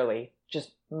literally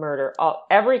just murder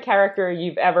every character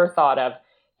you've ever thought of.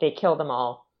 They kill them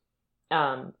all.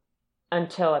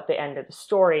 Until at the end of the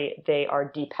story, they are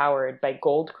depowered by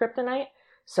gold kryptonite.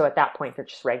 So at that point, they're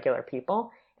just regular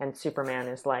people. And Superman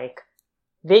is like,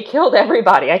 they killed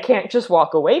everybody. I can't just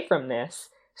walk away from this.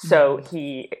 So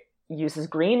he uses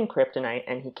green kryptonite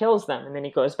and he kills them. And then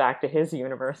he goes back to his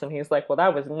universe and he's like, well,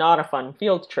 that was not a fun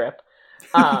field trip.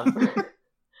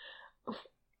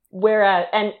 Whereas,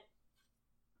 and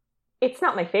it's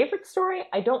not my favorite story.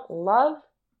 I don't love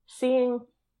seeing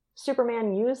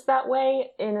Superman used that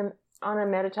way on a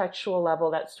metatextual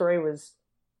level. That story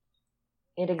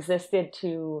it existed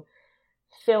to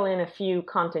fill in a few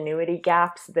continuity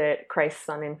gaps that Crisis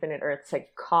on Infinite Earths had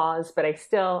caused, but I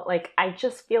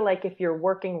just feel like if you're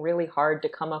working really hard to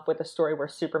come up with a story where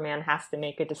Superman has to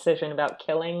make a decision about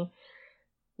killing,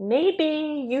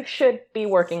 maybe you should be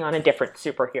working on a different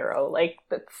superhero. Like,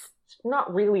 that's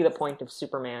not really the point of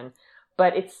Superman,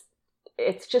 but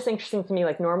it's just interesting to me.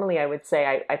 Like, normally I would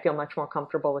say I feel much more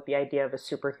comfortable with the idea of a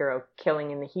superhero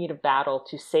killing in the heat of battle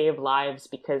to save lives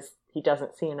because he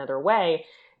doesn't see another way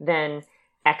than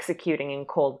executing in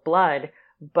cold blood.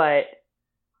 But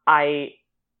I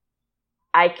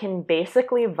can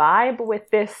basically vibe with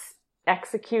this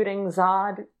executing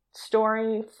Zod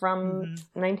story from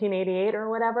 1988 or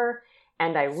whatever,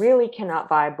 and I really cannot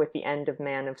vibe with the end of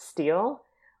Man of Steel.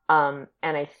 And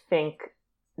I think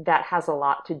that has a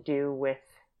lot to do with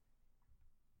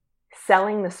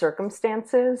selling the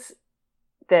circumstances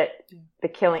that the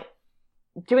killing,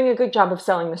 doing a good job of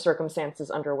selling the circumstances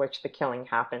under which the killing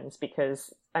happens.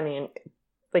 Because, I mean,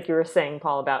 like you were saying,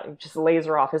 Paul, about just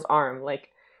laser off his arm, like,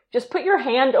 just put your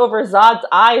hand over Zod's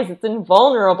eyes. It's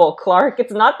invulnerable, Clark.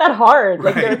 It's not that hard.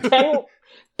 Like, there are 10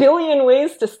 billion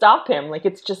ways to stop him. Like,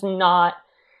 it's just not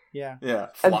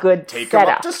a good take setup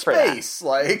him up to space.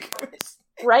 Like,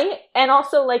 right? And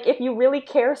also, like, if you really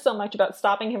care so much about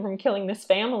stopping him from killing this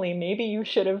family, maybe you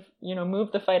should have,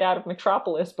 moved the fight out of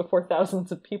Metropolis before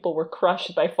thousands of people were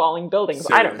crushed by falling buildings.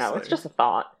 Seriously. I don't know. It's just a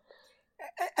thought.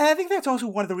 And I think that's also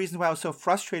one of the reasons why I was so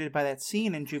frustrated by that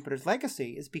scene in Jupiter's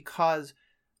Legacy, is because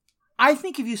I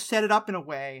think if you set it up in a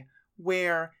way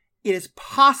where it is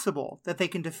possible that they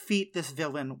can defeat this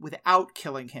villain without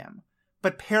killing him,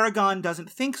 but Paragon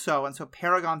doesn't think so, and so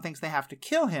Paragon thinks they have to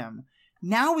kill him,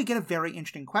 now we get a very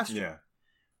interesting question. Yeah.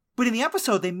 But in the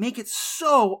episode, they make it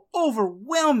so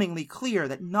overwhelmingly clear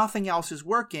that nothing else is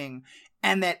working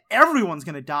and that everyone's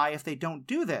going to die if they don't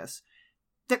do this,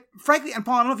 that frankly, and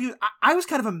Paul, I don't know if I was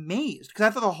kind of amazed, because I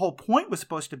thought the whole point was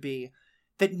supposed to be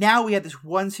that now we had this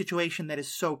one situation that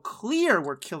is so clear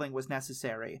where killing was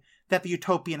necessary that the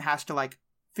Utopian has to, like,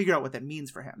 figure out what that means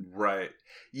for him. Right.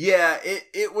 Yeah,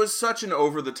 it was such an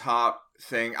over-the-top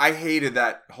thing. I hated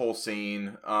that whole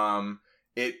scene.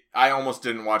 I almost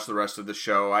didn't watch the rest of the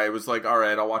show. I was like, all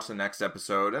right, I'll watch the next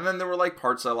episode. And then there were, like,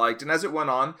 parts I liked. And as it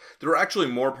went on, there were actually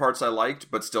more parts I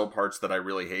liked, but still parts that I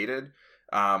really hated.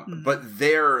 But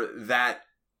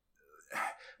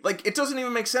like, it doesn't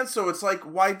even make sense. So it's like,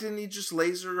 why didn't he just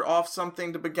laser off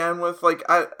something to begin with? Like,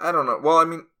 I don't know. Well, I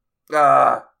mean,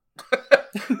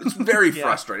 it's very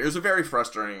frustrating. It was a very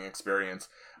frustrating experience.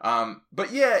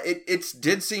 But yeah, it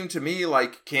did seem to me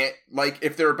like,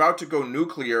 if they're about to go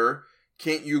nuclear,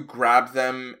 can't you grab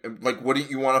them? Like,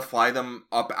 wouldn't you want to fly them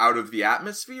up out of the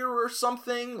atmosphere or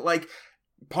something? Like,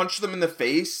 punch them in the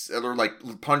face, or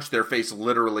like punch their face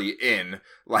literally in,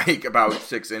 like, about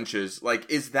 6 inches. Like,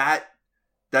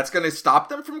 that's going to stop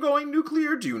them from going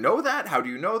nuclear? Do you know that? How do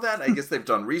you know that? I guess they've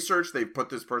done research. They've put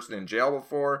this person in jail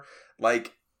before.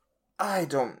 Like, I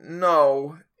don't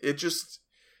know. It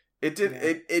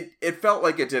felt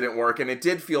like it didn't work, and it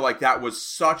did feel like that was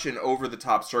such an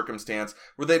over-the-top circumstance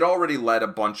where they'd already let a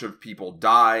bunch of people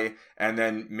die, and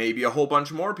then maybe a whole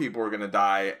bunch more people were going to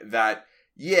die, that,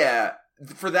 yeah,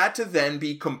 for that to then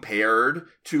be compared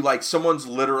to, like, someone's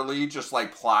literally just,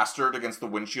 like, plastered against the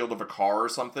windshield of a car or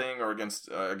something, or against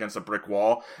a brick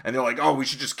wall, and they're like, oh, we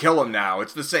should just kill him now,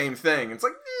 it's the same thing. It's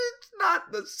like, it's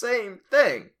not the same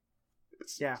thing.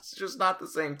 It's just not the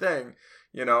same thing.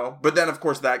 You know, but then of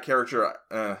course that character,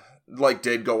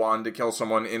 did go on to kill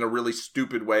someone in a really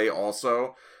stupid way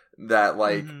also, that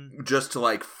just to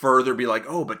like further be like,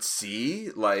 oh, but see,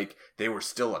 like they were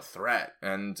still a threat.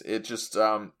 And it just,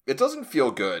 it doesn't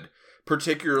feel good,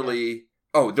 particularly.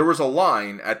 Oh, there was a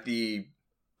line at the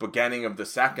beginning of the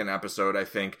second episode, I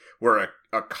think, where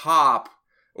a cop,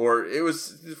 or it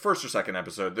was the first or second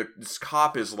episode, this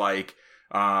cop is like,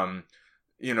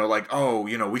 like, oh,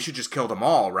 we should just kill them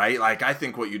all, right? Like, I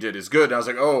think what you did is good. And I was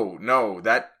like, oh, no,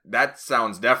 that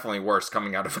sounds definitely worse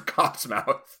coming out of a cop's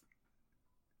mouth.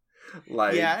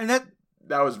 Like, yeah, and that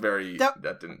was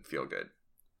that didn't feel good.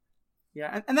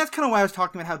 Yeah, and that's kind of why I was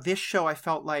talking about how this show, I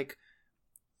felt like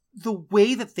the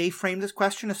way that they framed this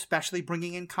question, especially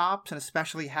bringing in cops and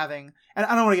especially having, and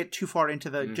I don't want to get too far into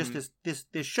the just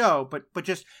this show, but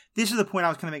just this is the point I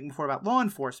was kind of making before about law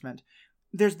enforcement.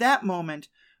 There's that moment.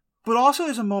 But also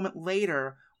there's a moment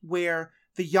later where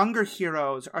the younger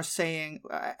heroes are saying,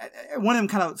 one of them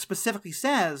kind of specifically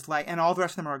says, like, and all the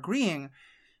rest of them are agreeing,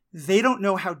 they don't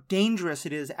know how dangerous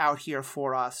it is out here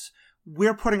for us.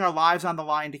 We're putting our lives on the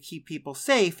line to keep people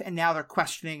safe, and now they're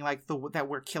questioning, like, that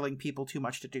we're killing people too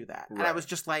much to do that. Right. And I was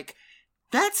just like,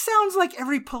 that sounds like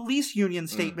every police union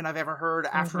statement I've ever heard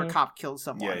after a cop kills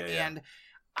someone. Yeah. And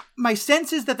my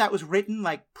sense is that was written,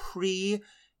 like,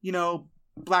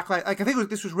 Black Lives, like I think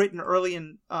this was written early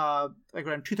in around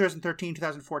 2013,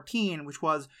 2014, which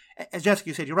was, as Jessica,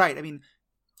 you said, you're right. I mean,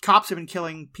 cops have been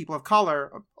killing people of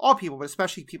color, all people, but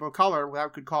especially people of color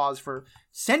without good cause for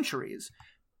centuries.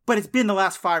 But it's been the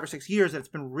last 5 or 6 years that it's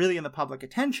been really in the public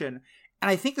attention. And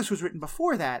I think this was written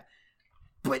before that.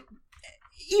 But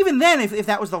even then, if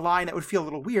that was the line, that would feel a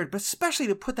little weird. But especially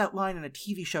to put that line in a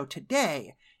TV show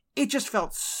today, it just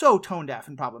felt so tone deaf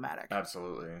and problematic.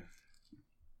 Absolutely.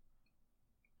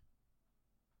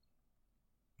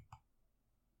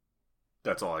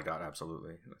 That's all I got,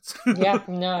 absolutely. Yeah,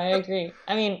 no, I agree.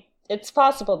 I mean, it's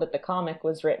possible that the comic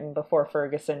was written before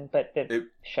Ferguson, but the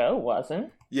show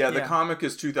wasn't. Yeah, the comic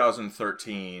is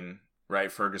 2013,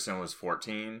 right? Ferguson was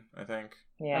 14, I think.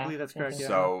 Yeah. I believe that's correct, yeah.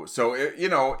 So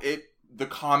the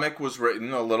comic was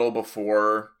written a little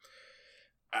before,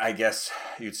 I guess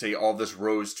you'd say, all this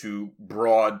rose to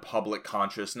broad public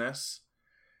consciousness.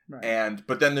 Right.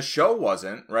 But then the show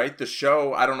wasn't, right? The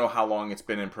show, I don't know how long it's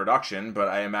been in production, but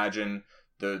I imagine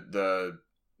the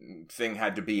thing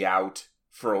had to be out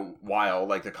for a while.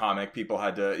 Like the comic, people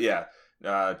had to,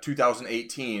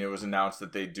 2018, it was announced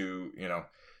that they'd do,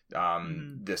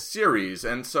 this series.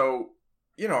 And so,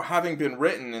 having been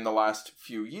written in the last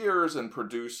few years and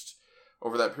produced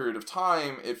over that period of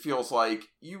time, it feels like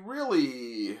you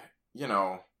really,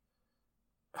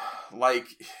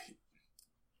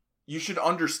 you should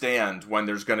understand when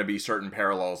there's going to be certain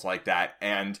parallels like that,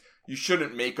 and you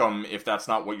shouldn't make them if that's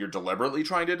not what you're deliberately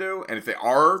trying to do. And if they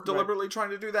are deliberately trying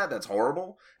to do that, that's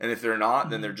horrible. And if they're not,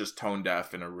 then they're just tone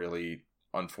deaf in a really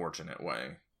unfortunate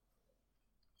way.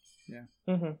 Yeah.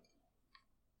 Mm-hmm.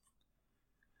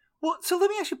 Well, so let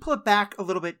me actually pull it back a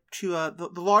little bit to the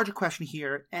larger question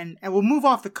here, and we'll move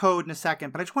off the code in a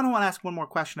second, but I just want to ask one more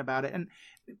question about it. And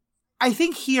I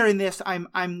think here in this,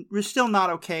 we're still not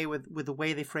okay with the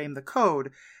way they frame the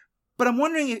code, but I'm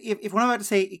wondering if what I'm about to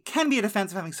say, it can be a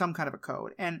defense of having some kind of a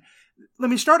code. And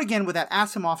let me start again with that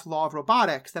Asimov's law of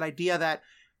robotics, that idea that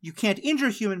you can't injure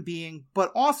a human being,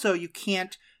 but also you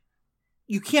can't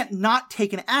not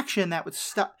take an action that would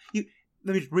stop you.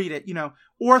 Let me just read it,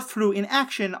 or through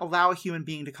inaction allow a human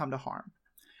being to come to harm.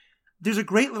 There's a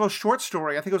great little short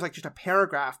story. I think it was like just a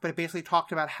paragraph, but it basically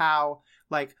talked about how,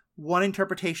 like, one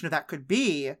interpretation of that could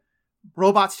be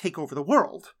robots take over the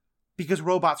world because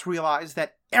robots realize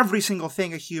that every single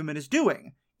thing a human is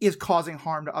doing is causing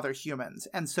harm to other humans.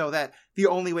 And so that the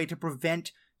only way to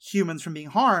prevent humans from being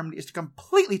harmed is to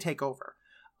completely take over.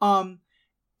 And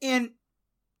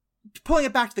pulling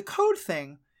it back to the code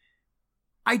thing,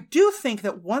 I do think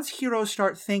that once heroes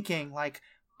start thinking, like,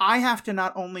 I have to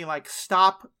not only, like,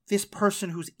 stop this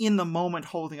person who's in the moment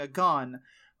holding a gun,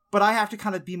 but I have to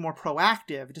kind of be more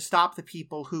proactive to stop the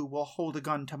people who will hold a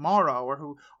gun tomorrow or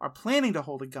who are planning to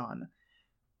hold a gun,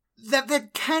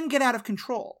 that can get out of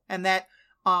control. And that,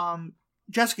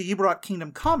 Jessica, you brought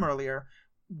Kingdom Come earlier.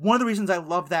 one of the reasons I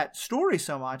love that story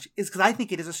so much is because I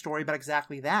think it is a story about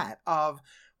exactly that, of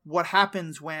what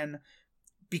happens when,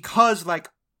 because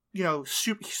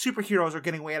superheroes are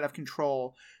getting way out of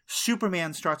control,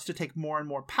 Superman starts to take more and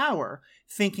more power,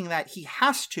 thinking that he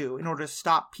has to in order to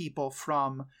stop people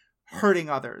from hurting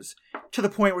others, to the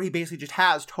point where he basically just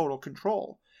has total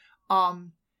control.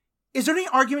 Is there any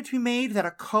argument to be made that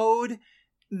a code,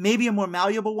 maybe a more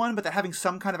malleable one, but that having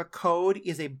some kind of a code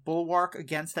is a bulwark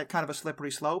against that kind of a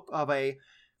slippery slope of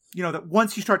that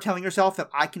once you start telling yourself that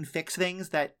I can fix things,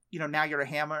 that, now you're a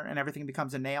hammer and everything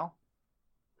becomes a nail?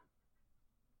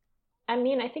 I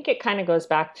mean, I think it kind of goes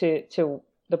back to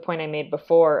the point I made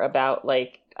before about,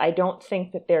 I don't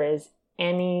think that there is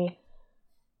any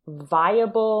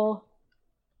viable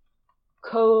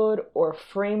code or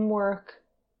framework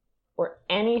or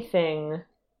anything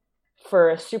for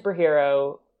a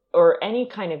superhero or any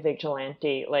kind of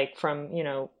vigilante, from,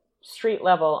 street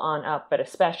level on up, but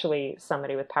especially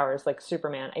somebody with powers like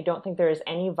Superman. I don't think there is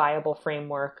any viable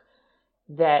framework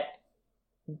that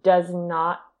does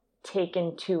not take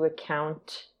into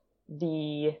account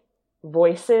the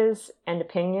voices and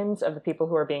opinions of the people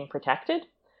who are being protected.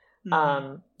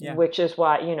 Yeah. Which is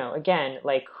why, again,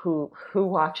 who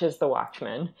watches The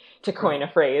Watchmen, to coin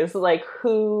a phrase,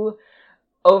 who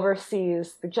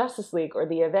oversees the Justice League or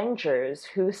the Avengers,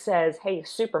 who says, hey,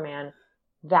 Superman,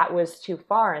 that was too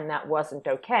far and that wasn't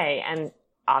okay. And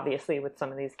obviously with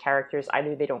some of these characters,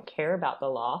 either they don't care about the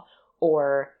law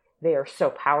or they are so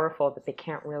powerful that they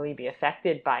can't really be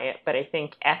affected by it. But I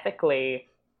think ethically,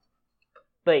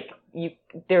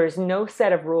 there is no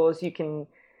set of rules you can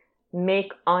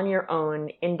make on your own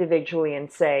individually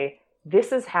and say,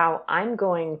 this is how I'm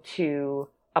going to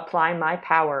apply my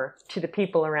power to the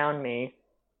people around me,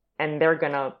 and they're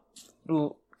going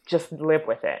to just live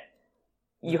with it.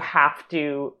 You have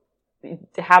to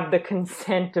have the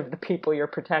consent of the people you're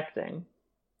protecting.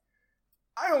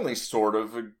 I only sort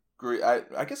of agree.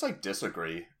 I guess I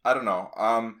disagree. I don't know.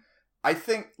 I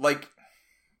think,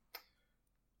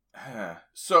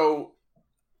 so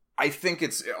I think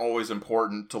it's always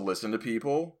important to listen to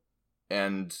people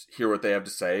and hear what they have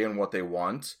to say and what they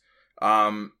want.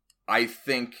 I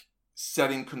think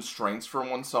setting constraints for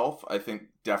oneself, I think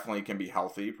definitely can be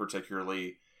healthy,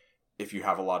 particularly if you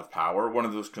have a lot of power. One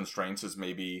of those constraints is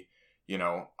maybe,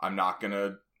 I'm not going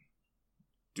to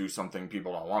do something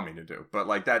people don't want me to do. But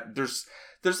that,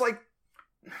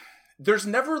 there's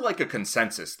never a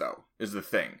consensus, though, is the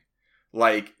thing.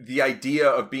 The idea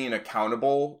of being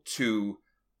accountable to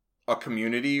a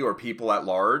community or people at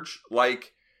large,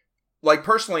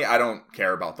 personally, I don't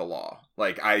care about the law.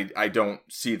 I don't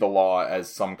see the law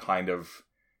as some kind of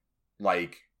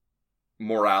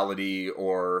morality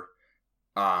or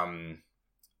I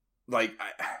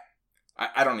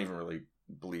don't even really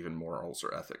believe in morals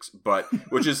or ethics, but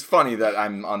which is funny that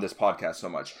I'm on this podcast so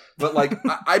much. But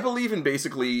I believe in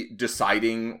basically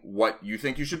deciding what you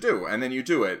think you should do, and then you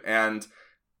do it. And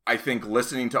I think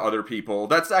listening to other people,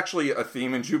 that's actually a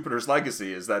theme in Jupiter's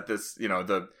Legacy, is that this,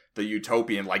 the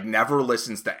utopian never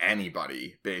listens to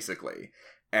anybody, basically.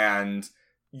 And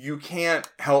you can't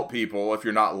help people if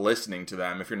you're not listening to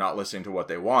them, if you're not listening to what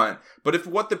they want. But if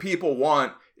what the people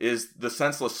want is the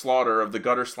senseless slaughter of the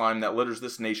gutter slime that litters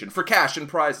this nation for cash and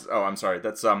prizes. Oh, I'm sorry.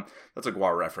 That's a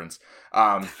Guar reference.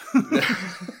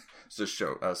 It's a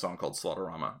song called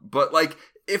Slaughterama. But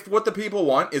if what the people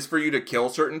want is for you to kill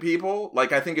certain people,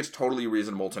 I think it's totally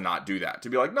reasonable to not do that. To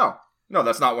be no,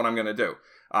 that's not what I'm going to do.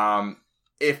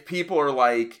 If people are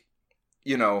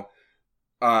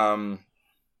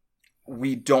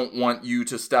we don't want you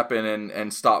to step in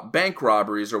and stop bank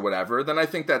robberies or whatever, then I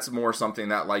think that's more something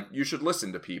that you should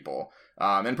listen to people.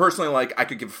 And personally, I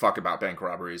could give a fuck about bank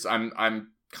robberies.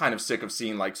 I'm kind of sick of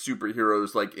seeing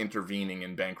superheroes intervening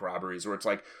in bank robberies where it's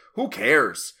who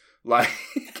cares?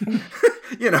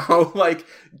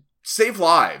 Save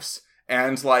lives.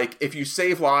 And if you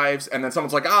save lives and then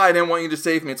someone's I didn't want you to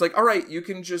save me. It's all right, you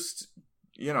can just,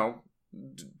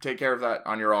 take care of that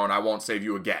on your own. I won't save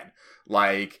you again.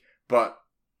 But,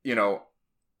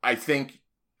 I think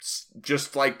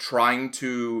just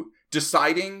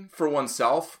deciding for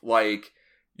oneself, I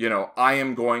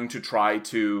am going to try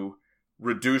to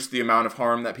reduce the amount of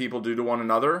harm that people do to one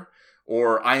another,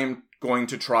 or I am going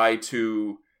to try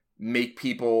to make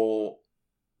people,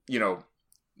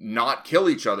 not kill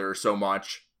each other so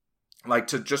much,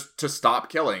 to stop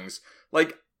killings.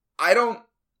 I don't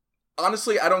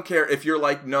care if you're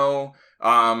no,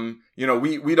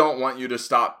 we don't want you to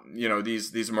stop,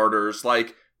 these murders,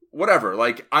 whatever.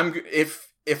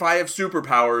 If I have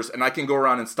superpowers and I can go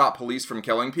around and stop police from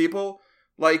killing people,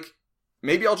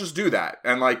 maybe I'll just do that.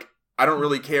 And I don't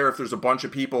really care if there's a bunch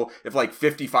of people, if like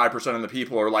 55% of the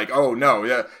people are like, oh no,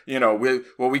 yeah,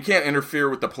 we can't interfere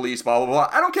with the police, blah, blah, blah.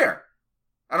 I don't care.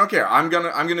 I'm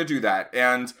gonna do that.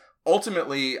 And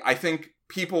ultimately, I think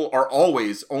people are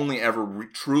always only ever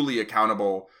truly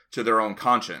accountable to their own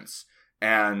conscience.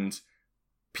 And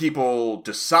people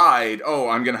decide, oh,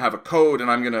 I'm gonna have a code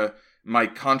and my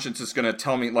conscience is going to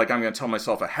tell me, like, I'm going to tell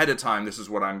myself ahead of time, this is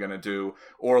what I'm going to do.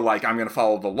 Or, like, I'm going to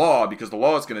follow the law because the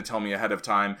law is going to tell me ahead of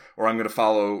time. Or I'm going to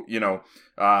follow,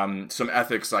 some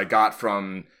ethics I got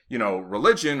from,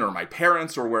 religion or my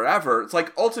parents or wherever. It's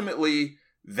like, ultimately,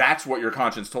 that's what your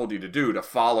conscience told you to do, to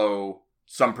follow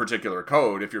some particular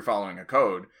code if you're following a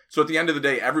code. So at the end of the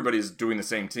day, everybody's doing the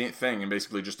same thing and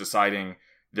basically just deciding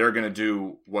they're going to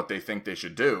do what they think they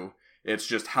should do. It's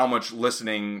just how much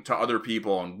listening to other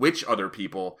people and which other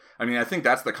people. I mean, I think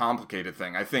that's the complicated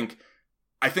thing. I think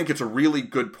it's a really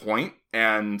good point,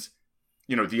 and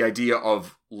the idea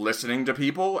of listening to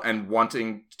people and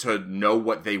wanting to know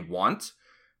what they want.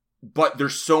 But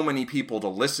there's so many people to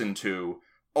listen to.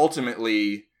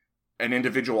 Ultimately, an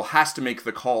individual has to make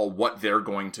the call what they're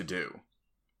going to do.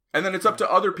 And then it's up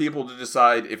to other people to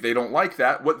decide, if they don't like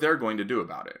that, what they're going to do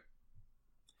about it.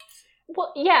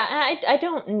 Well, yeah, I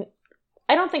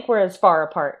don't think we're as far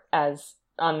apart as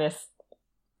on this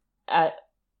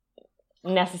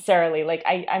necessarily. Like,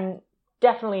 I'm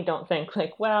definitely don't think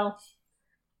like, well,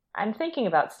 I'm thinking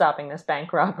about stopping this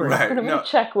bank robbery, right, but I'm going to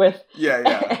check with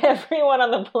everyone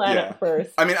on the planet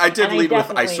first. I mean, I did lead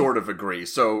with, I sort of agree.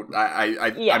 So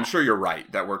I'm sure you're right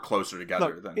that we're closer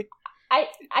together than... I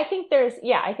think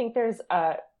there's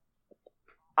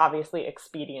obviously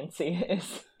expediency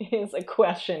is a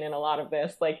question in a lot of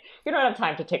this. Like, you don't have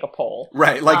time to take a poll.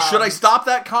 Right. Like, should I stop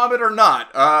that comet or not?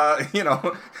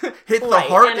 Hit the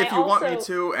heart if you want me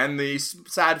to, and the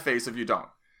sad face if you don't.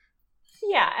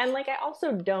 Yeah. And like, I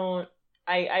also don't,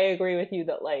 I agree with you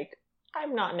that like,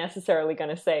 I'm not necessarily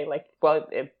going to say like, well,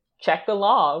 check the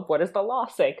law. What does the law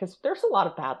say? Because there's a lot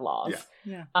of bad laws.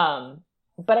 Yeah.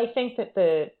 But I think that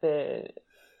the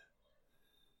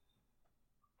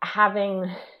having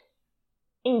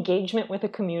engagement with a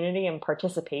community and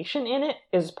participation in it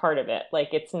is part of it. Like,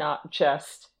 it's not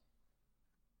just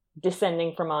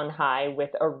descending from on high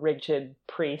with a rigid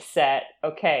preset,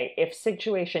 okay, if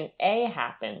situation A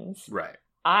happens, right,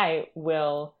 I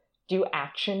will do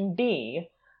action B.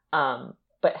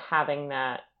 But having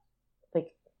that,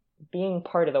 like, being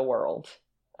part of the world,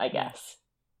 I guess.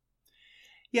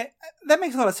 Yeah, that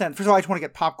makes a lot of sense. First of all, I just want to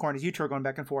get popcorn as you two are going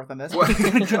back and forth on this.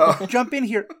 Jump in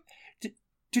here.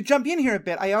 To jump in here a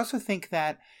bit, I also think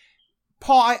that,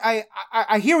 Paul,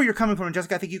 I hear where you're coming from, and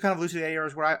Jessica, I think you kind of elucidated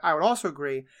areas where I would also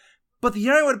agree. But the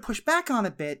area I would push back on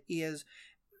a bit is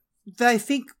that I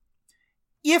think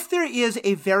if there is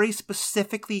a very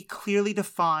specifically, clearly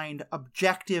defined,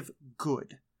 objective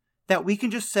good, that we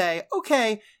can just say,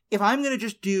 okay, if I'm going to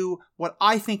just do what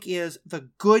I think is the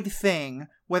good thing,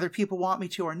 whether people want me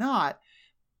to or not,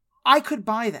 I could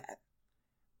buy that.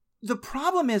 The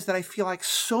problem is that I feel like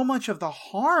so much of the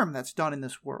harm that's done in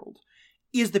this world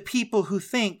is the people who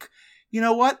think, you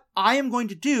know what, I am going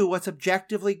to do what's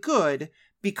objectively good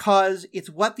because it's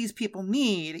what these people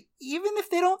need, even if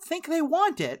they don't think they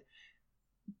want it.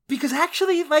 Because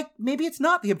actually, like, maybe it's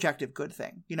not the objective good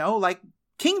thing, like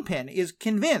Kingpin is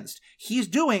convinced he's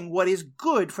doing what is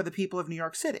good for the people of New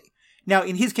York City. Now,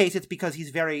 in his case, it's because he's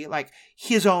very, like,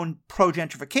 his own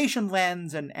pro-gentrification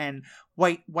lens and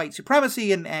white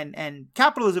supremacy and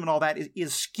capitalism and all that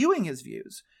is skewing his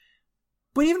views.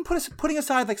 But even putting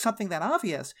aside, like, something that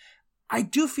obvious, I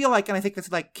do feel like, and I think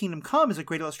that's, like, Kingdom Come is a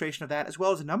great illustration of that, as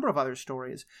well as a number of other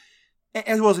stories,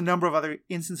 as well as a number of other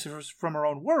instances from our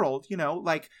own world,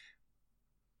 like,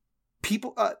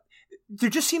 people, there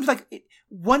just seems like,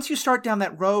 once you start down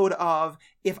that road of,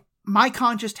 if my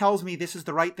conscience tells me this is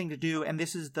the right thing to do, and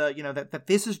this is the, that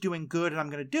this is doing good and I'm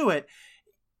going to do it,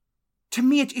 to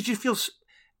me, it just feels,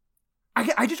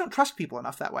 I just don't trust people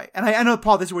enough that way. And I know,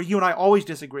 Paul, this is where you and I always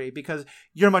disagree, because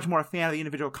you're much more a fan of the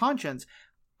individual conscience.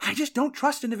 I just don't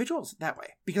trust individuals that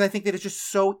way, because I think that it's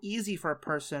just so easy for a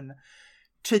person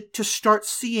to start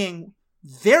seeing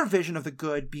their vision of the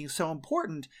good being so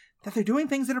important that they're doing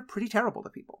things that are pretty terrible to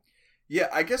people. Yeah,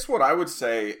 I guess what I would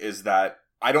say is that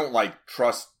I don't, like,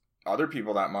 trust other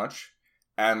people that much.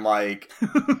 And, like,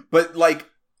 but, like,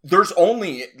 there's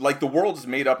only, like, the world is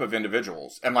made up of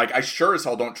individuals. And, like, I sure as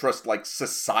hell don't trust, like,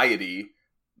 society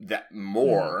that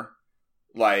more.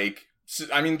 Like,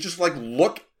 I mean, just, like,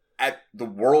 look at the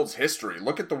world's history.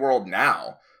 Look at the world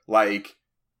now. Like,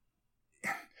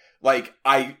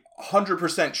 I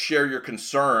 100% share your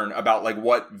concern about, like,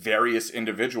 what various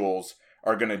individuals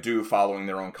are going to do following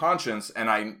their own conscience.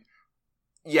 And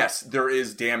yes, there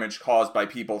is damage caused by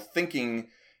people thinking,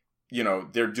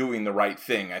 they're doing the right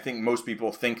thing. I think most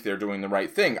people think they're doing the right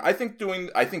thing. I think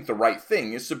the right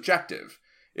thing is subjective.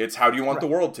 It's how do you want the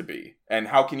world to be? And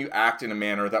how can you act in a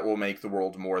manner that will make the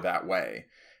world more that way?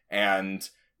 And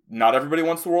not everybody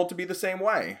wants the world to be the same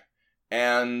way.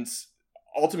 And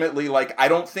ultimately, I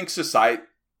don't think society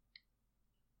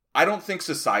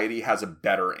has a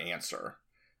better answer.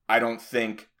 I don't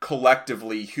think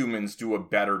collectively humans do a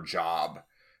better job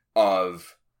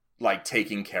of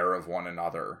taking care of one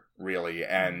another, really,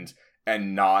 and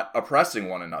not oppressing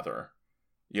one another.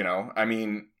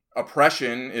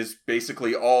 Oppression is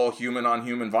basically all human on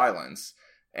human violence.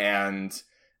 And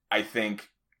I think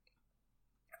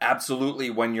absolutely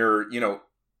when you're,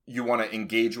 you want to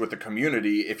engage with the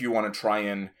community, if you want to try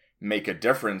and make a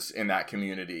difference in that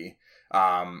community.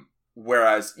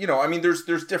 Whereas,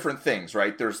 there's different things,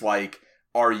 right? There's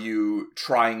are you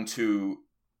trying to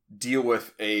deal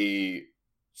with a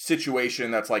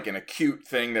situation that's an acute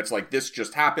thing that's this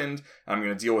just happened, I'm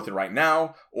going to deal with it right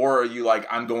now? Or are you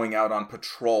I'm going out on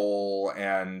patrol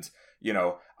and,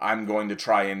 I'm going to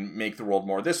try and make the world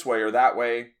more this way or that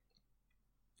way?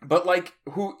 But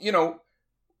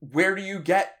where do you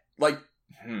get do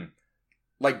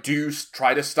you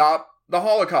try to stop the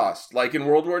Holocaust in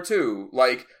World War II?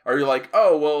 Are you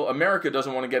oh, well, America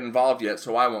doesn't want to get involved yet,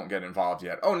 so I won't get involved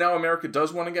yet. Oh, now America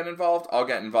does want to get involved, I'll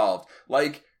get involved.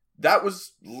 That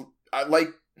was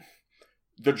the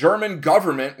German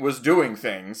government was doing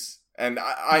things, and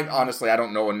I honestly I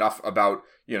don't know enough about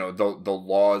the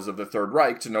laws of the Third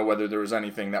Reich to know whether there was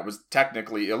anything that was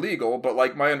technically illegal, but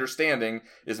my understanding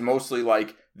is mostly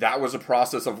that was a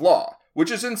process of law, which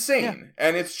is insane.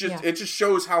 And it's just it just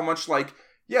shows how much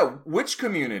which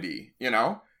community,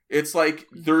 it's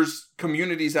there's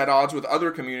communities at odds with other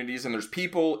communities, and there's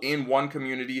people in one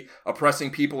community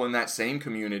oppressing people in that same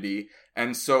community.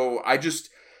 And so I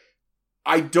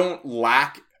don't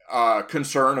lack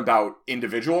concern about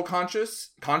individual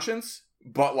conscience,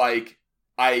 but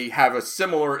I have a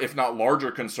similar, if not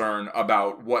larger, concern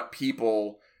about what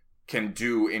people can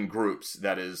do in groups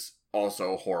that is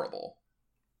also horrible.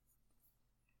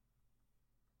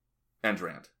 End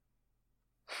rant.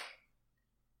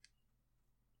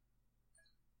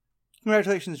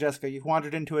 Congratulations, Jessica. You've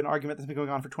wandered into an argument that's been going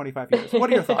on for 25 years. What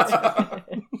are your thoughts?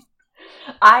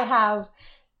 I have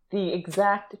the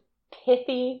exact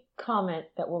pithy comment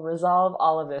that will resolve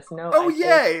all of this. No, oh,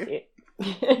 yay!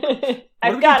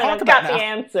 I've got the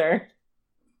answer.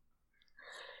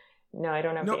 No, I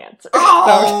don't have the answer.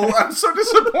 Oh, I'm so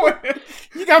disappointed.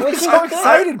 You got me so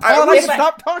excited. Paul and I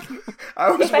stop talking.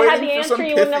 If I had the answer,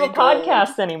 you wouldn't have a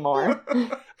podcast anymore.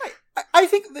 I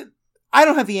think that I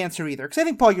don't have the answer either, because I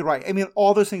think, Paul, you're right.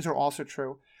 All those things are also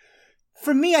true.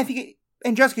 For me, I think,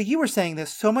 and Jessica, you were saying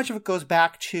this, so much of it goes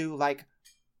back to,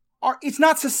 it's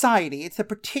not society, it's the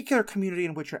particular community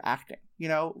in which you're acting,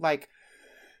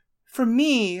 for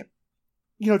me,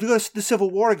 to go to the Civil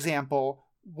War example,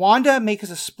 Wanda makes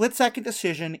a split-second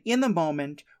decision in the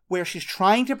moment where she's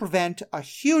trying to prevent a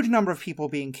huge number of people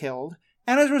being killed,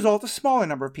 and as a result, a smaller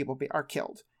number of people are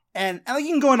killed. And you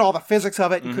can go into all the physics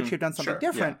of it, and could she have done something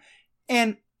different? Yeah.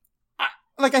 And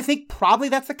I think probably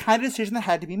that's the kind of decision that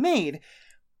had to be made.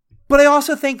 But I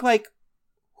also think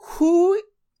who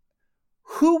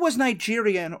was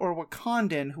Nigerian or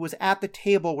Wakandan who was at the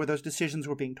table where those decisions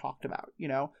were being talked about,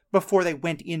 before they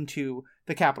went into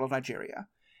the capital of Nigeria?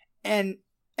 And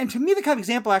to me, the kind of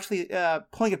example, actually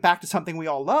pulling it back to something we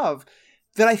all love,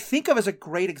 that I think of as a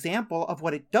great example of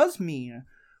what it does mean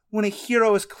when a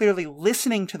hero is clearly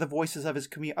listening to the voices of his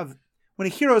community, when a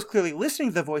hero is clearly listening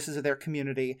to the voices of their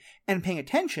community and paying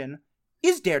attention,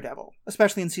 is Daredevil,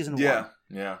 especially in season 1.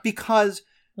 Yeah. Because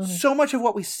so much of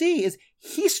what we see is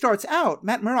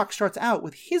Matt Murdock starts out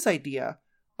with his idea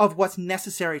of what's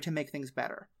necessary to make things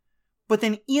better. But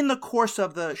then in the course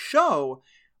of the show,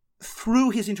 through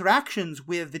his interactions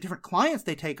with the different clients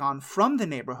they take on from the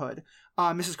neighborhood,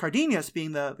 Mrs. Cardenas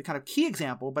being the kind of key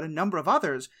example, but a number of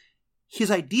others, his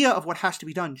idea of what has to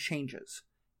be done changes.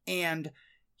 And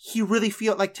he really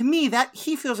to me, that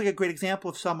he feels like a great example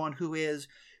of someone who is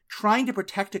trying to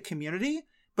protect a community,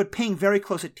 but paying very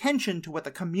close attention to what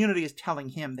the community is telling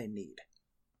him they need.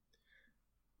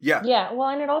 Yeah. Yeah, well,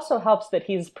 and it also helps that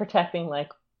he's protecting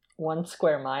 1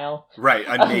 square mile. Right,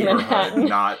 a neighborhood,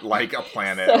 not a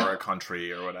planet or a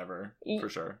country or whatever, for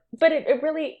sure. But it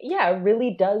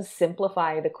really does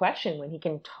simplify the question when he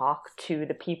can talk to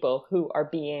the people who are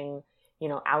being,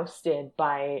 ousted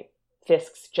by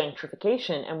Fisk's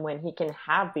gentrification, and when he can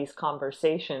have these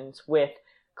conversations with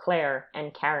Claire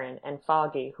and Karen and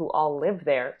Foggy, who all live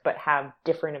there but have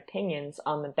different opinions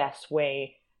on the best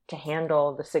way to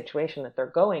handle the situation that they're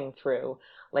going through.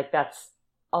 Like, that's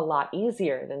a lot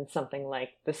easier than something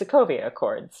like the Sokovia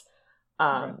Accords.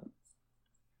 Right.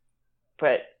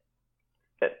 But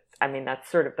I mean, that's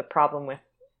sort of the problem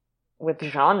with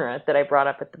genre that I brought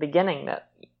up at the beginning, that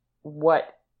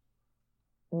what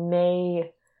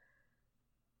may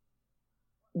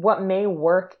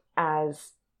work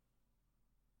as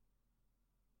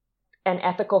an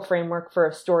ethical framework for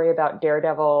a story about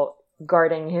Daredevil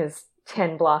guarding his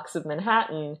 10 blocks of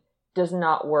Manhattan does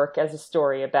not work as a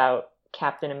story about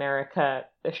Captain America,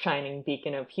 the shining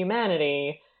beacon of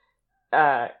humanity,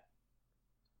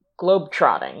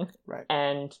 globetrotting, Right.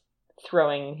 and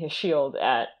throwing his shield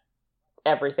at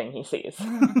everything he sees.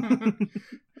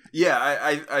 Yeah,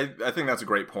 I think that's a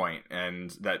great point, and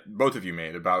that both of you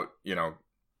made about, you know,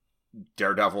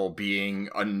 Daredevil being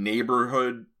a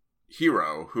neighborhood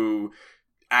hero who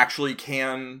actually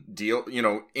can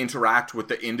interact with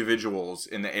the individuals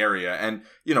in the area. And,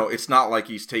 you know, it's not like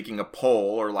he's taking a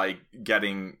poll or like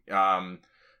getting,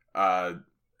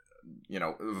 vote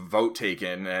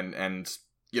taken and,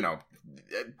 you know,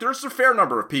 there's a fair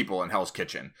number of people in Hell's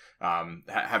Kitchen,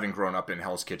 having grown up in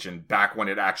Hell's Kitchen back when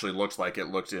it actually looked like it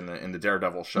looked in the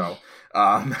Daredevil show.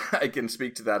 I can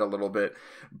speak to that a little bit,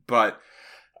 but,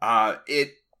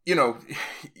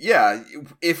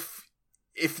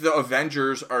 if the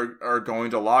Avengers are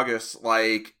going to Lagos,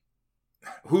 like,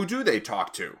 who do they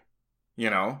talk to? You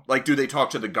know, like, do they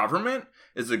talk to the government?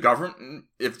 Is the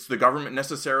government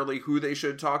necessarily who they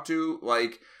should talk to?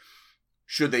 Like,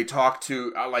 should they talk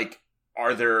to,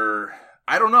 are there,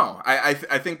 I don't know. I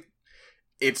think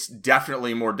it's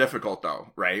definitely more difficult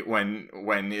though, right? When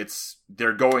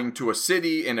they're going to a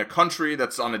city in a country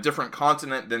that's on a different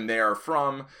continent than they are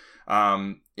from.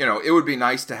 It would be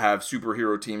nice to have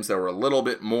superhero teams that were a little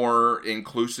bit more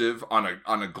inclusive on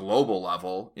a global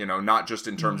level, you know, not just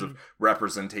in terms of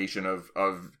representation of,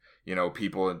 you know,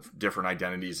 people of different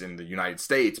identities in the United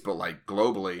States, but like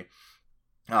globally.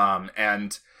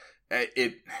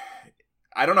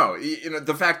 I don't know, you know,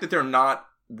 the fact that they're not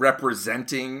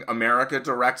representing America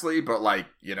directly, but like,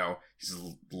 you know, he's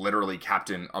literally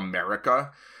Captain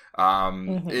America.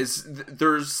 There's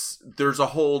a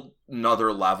whole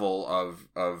nother level of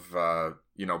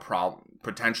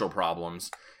potential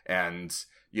problems, and,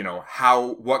 you know,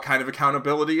 what kind of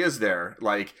accountability is there?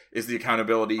 Like, is the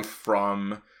accountability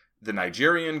from the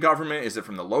Nigerian government? Is it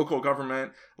from the local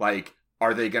government? Like,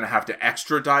 are they going to have to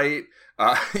extradite?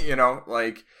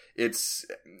 It's,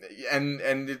 and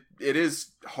it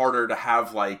is harder to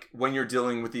have, like, when you're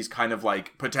dealing with these kind of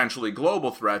like potentially global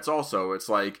threats also, it's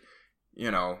like, you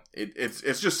know,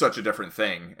 it's just such a different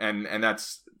thing. And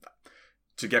that's,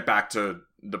 to get back to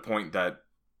the point that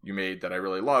you made that I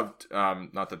really loved,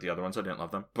 not that the other ones, I didn't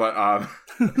love them, but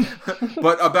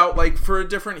but about, like, for a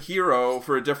different hero,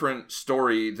 for a different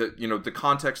story, that, you know, the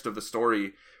context of the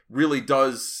story really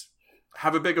does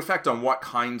have a big effect on what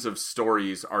kinds of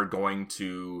stories are going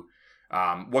to,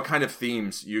 what kind of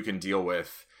themes you can deal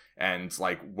with, and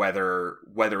like whether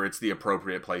it's the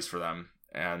appropriate place for them.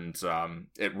 And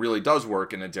it really does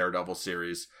work in a Daredevil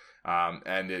series,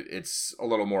 and it's a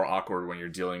little more awkward when you're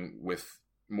dealing with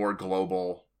more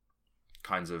global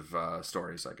kinds of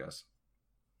stories, I guess.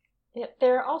 Yeah,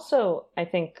 there are also, I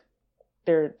think,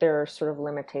 there are sort of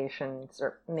limitations,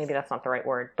 or maybe that's not the right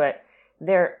word, but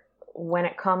when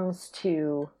it comes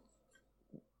to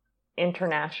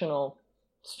international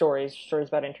stories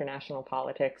about international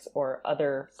politics or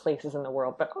other places in the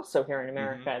world, but also here in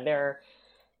America, there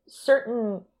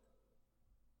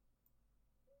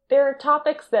are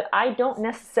topics that I don't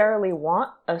necessarily want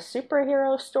a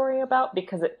superhero story about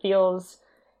because it feels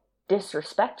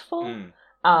disrespectful.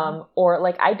 Or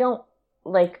like,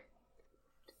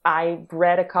 I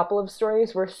read a couple of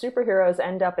stories where superheroes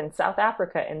end up in South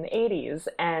Africa in the 80s,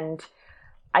 and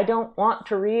I don't want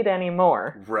to read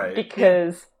anymore. Right.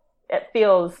 Because it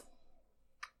feels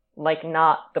like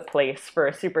not the place for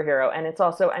a superhero. And it's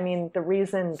also, I mean, the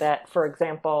reason that, for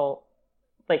example,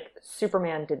 like,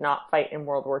 Superman did not fight in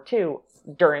World War II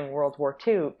during World War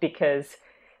II because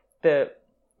the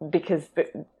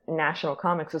National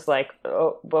Comics was like,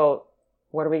 oh, well,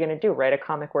 what are we going to do? Write a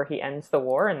comic where he ends the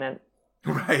war and then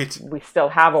right, we still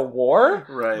have a war?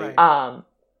 Right.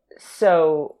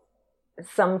 So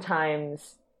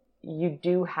sometimes you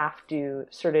do have to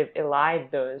sort of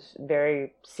elide those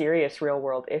very serious real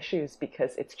world issues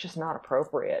because it's just not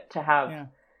appropriate to have. Yeah.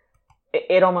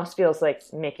 It almost feels like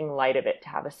making light of it to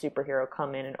have a superhero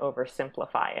come in and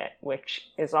oversimplify it, which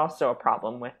is also a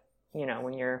problem with, you know,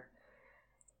 when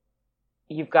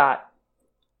you've got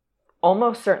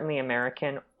almost certainly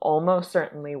American, almost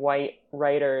certainly white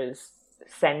writers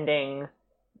sending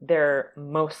they're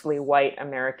mostly white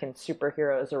American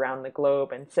superheroes around the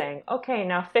globe and saying, okay,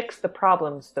 now fix the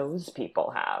problems those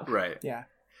people have. Right. Yeah.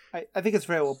 I think it's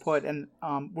very well put. And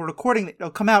we're recording, it'll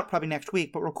come out probably next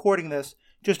week, but we're recording this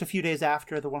just a few days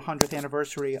after the 100th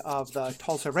anniversary of the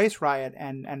Tulsa race riot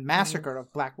and massacre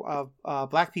of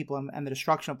black people and the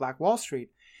destruction of Black Wall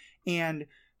Street. And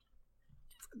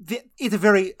it's a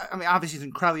very, obviously it's an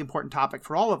incredibly important topic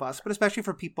for all of us, but especially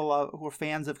for people who are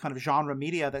fans of kind of genre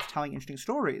media that's telling interesting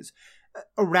stories.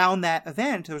 Around that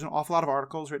event, there was an awful lot of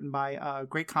articles written by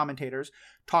great commentators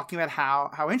talking about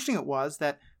how interesting it was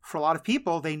that for a lot of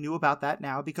people, they knew about that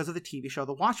now because of the TV show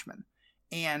The Watchmen.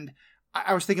 And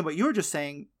I was thinking what you were just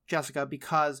saying, Jessica,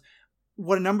 because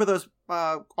what a number of those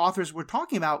authors were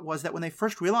talking about was that when they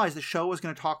first realized the show was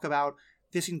going to talk about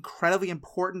this incredibly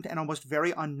important and almost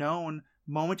very unknown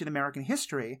moment in American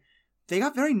history, they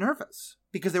got very nervous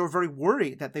because they were very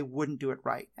worried that they wouldn't do it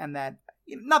right. And that,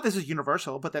 not this is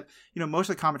universal, but that, most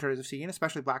of the commentators I've seen,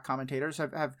 especially black commentators,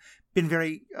 have been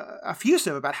very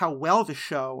effusive about how well the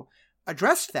show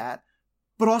addressed that,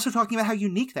 but also talking about how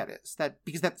unique that is.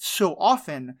 Because that's so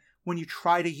often when you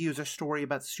try to use a story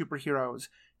about superheroes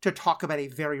to talk about a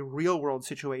very real world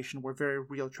situation where very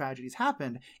real tragedies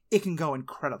happened, it can go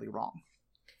incredibly wrong.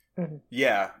 Mm-hmm.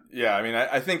 Yeah. I mean,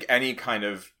 I think any kind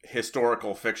of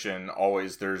historical fiction,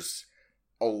 always there's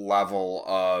a level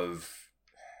of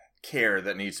care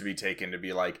that needs to be taken to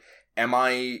be like, am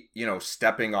I,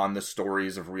 stepping on the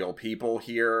stories of real people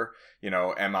here?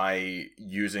 Am I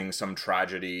using some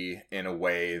tragedy in a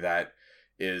way that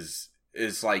is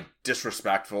like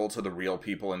disrespectful to the real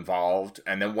people involved?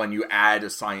 And then when you add a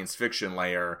science fiction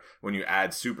layer, when you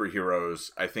add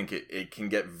superheroes, I think it can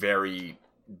get very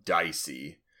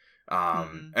dicey.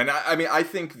 And I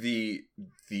think the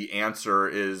answer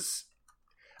is,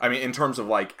 in terms of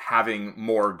like having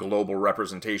more global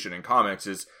representation in comics,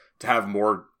 is to have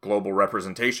more global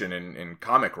representation in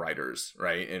comic writers,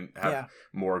 right? And have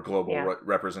more global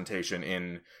representation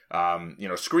in,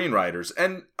 screenwriters.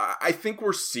 And I think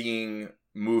we're seeing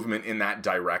movement in that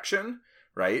direction,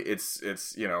 right? It's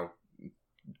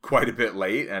quite a bit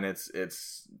late and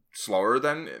it's slower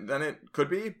than it could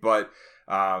be, but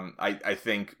I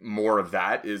think more of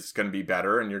that is going to be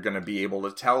better, and you're going to be able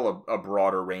to tell a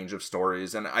broader range of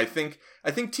stories. And I think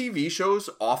TV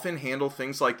shows often handle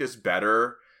things like this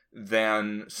better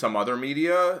than some other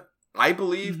media, I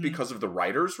believe, because of the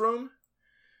writer's room.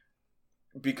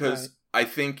 Because I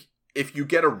think if you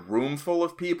get a room full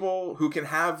of people who can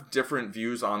have different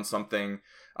views on something,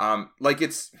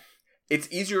 it's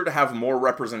easier to have more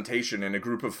representation in a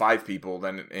group of 5 people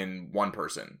than in one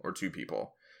person or 2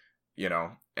 people,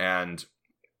 and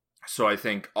so I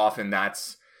think often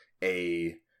that's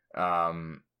a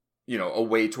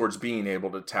way towards being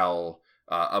able to tell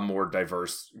a more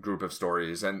diverse group of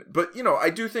stories. But I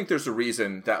do think there's a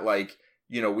reason that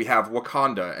we have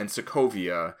Wakanda and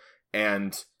Sokovia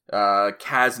and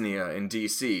Kasnia in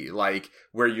DC,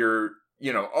 where you're,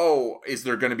 is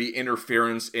there going to be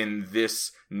interference in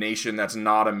this nation that's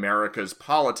not America's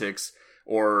politics?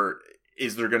 Or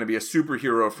is there going to be a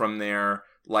superhero from there?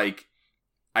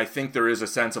 I think there is a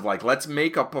sense of let's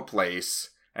make up a place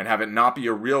and have it not be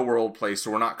a real world place,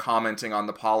 so we're not commenting on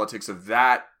the politics of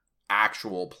that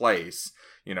actual place.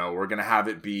 We're going to have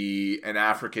it be an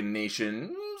African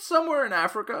nation somewhere in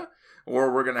Africa,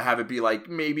 or we're going to have it be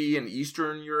maybe an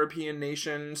Eastern European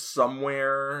nation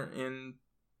somewhere in,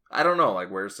 I don't know,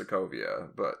 where's Sokovia?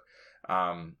 But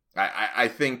I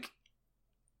think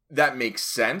that makes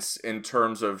sense in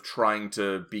terms of trying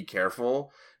to be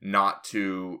careful not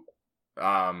to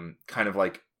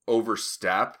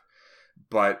overstep.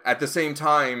 But at the same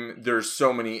time, there's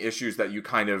so many issues that you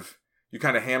kind of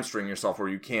hamstring yourself, where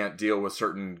you can't deal with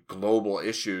certain global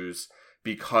issues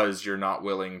because you're not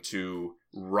willing to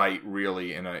write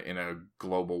really in a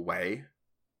global way,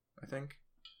 I think.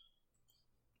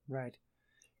 Right.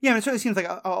 Yeah, and it certainly seems like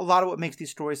a lot of what makes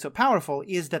these stories so powerful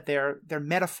is that they're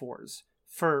metaphors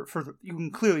for you can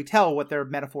clearly tell what they're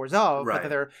metaphors of, right, but that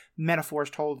they're metaphors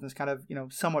told in this kind of,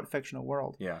 somewhat fictional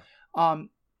world. Yeah.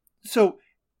 So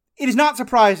it is not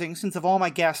surprising, since of all my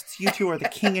guests, you two are the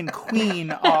king and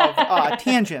queen of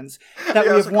tangents, that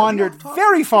we have wandered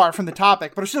very far from the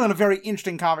topic, but are still in a very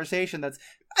interesting conversation that's,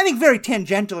 I think, very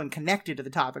tangential and connected to the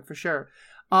topic for sure.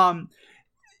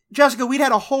 Jessica, we'd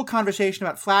had a whole conversation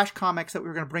about Flash comics that we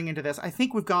were going to bring into this. I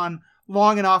think we've gone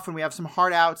long enough, and we have some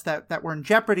hard outs that we're in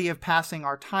jeopardy of passing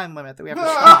our time limit that we have to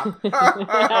stop.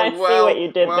 I see what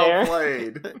you did there.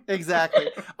 Played. Exactly.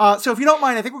 So if you don't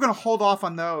mind, I think we're going to hold off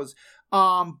on those.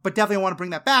 But definitely I want to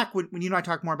bring that back when you and I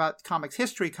talk more about comics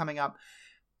history coming up.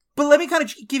 But let me kind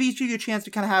of give each of you a chance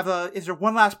to kind of have is there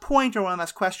one last point or one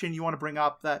last question you want to bring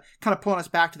up that kind of pulling us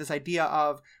back to this idea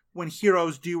of when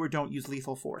heroes do or don't use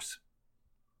lethal force?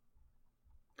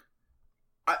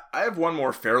 I have one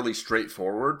more fairly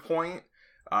straightforward point.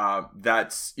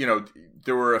 That's,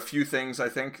 there were a few things I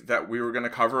think that we were going to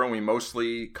cover, and we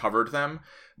mostly covered them.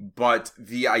 But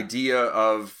the idea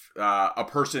of a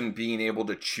person being able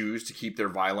to choose to keep their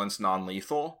violence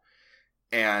non-lethal,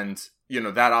 and,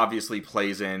 that obviously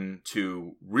plays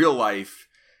into real life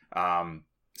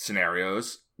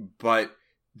scenarios, but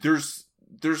there's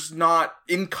not,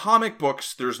 in comic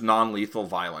books, there's non-lethal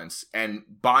violence. And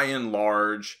by and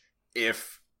large,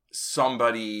 if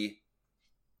somebody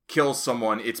kills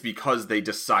someone, it's because they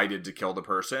decided to kill the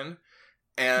person.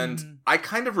 And I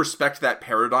kind of respect that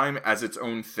paradigm as its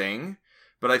own thing,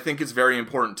 but I think it's very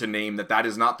important to name that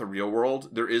is not the real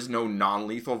world. There is no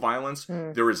non-lethal violence.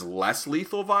 There is less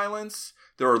lethal violence.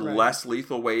 There are less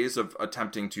lethal ways of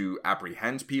attempting to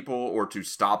apprehend people or to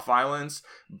stop violence.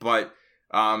 But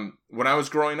when I was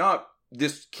growing up,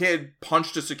 this kid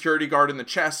punched a security guard in the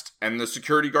chest, and the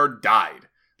security guard died.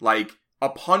 Like, a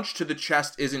punch to the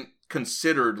chest isn't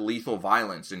considered lethal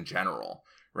violence in general,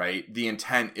 right? The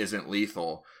intent isn't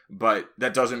lethal, but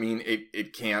that doesn't mean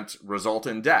it can't result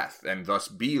in death and thus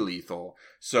be lethal.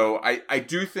 So I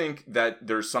do think that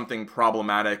there's something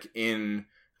problematic in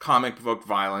comic book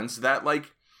violence that,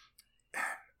 like,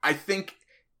 I think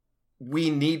we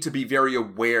need to be very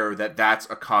aware that that's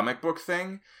a comic book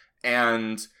thing.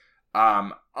 And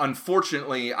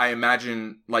unfortunately, I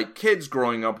imagine, like, kids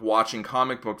growing up watching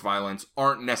comic book violence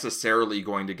aren't necessarily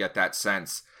going to get that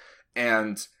sense.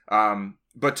 And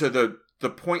but to the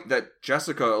point that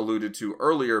Jessica alluded to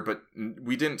earlier, but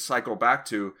we didn't cycle back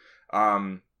to,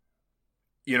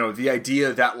 the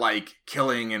idea that, like,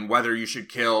 killing and whether you should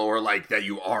kill or, like, that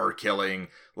you are killing,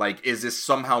 like, is this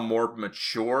somehow more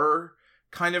mature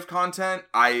kind of content?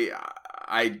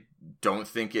 I don't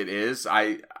think it is.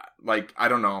 I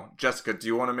don't know. Jessica, do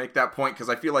you want to make that point? Because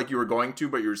I feel like you were going to,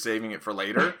 but you were saving it for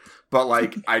later. But,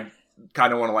 like, I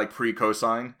kind of want to, like,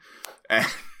 pre-cosign.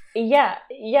 No,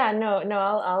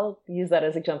 I'll use that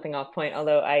as a jumping off point,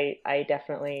 although I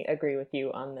definitely agree with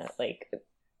you on that. Like,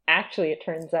 actually, it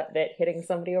turns out that hitting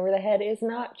somebody over the head is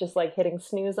not just like hitting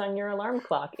snooze on your alarm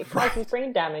clock. It causes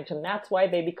brain damage, and that's why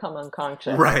they become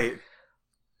unconscious. Right.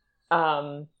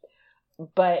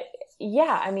 But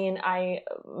yeah, I mean,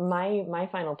 my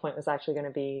final point was actually going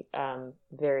to be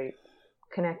very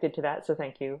connected to that, so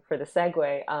thank you for the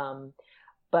segue.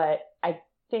 But I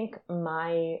think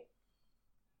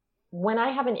when I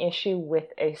have an issue with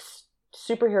a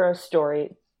superhero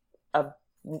story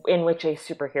in which a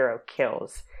superhero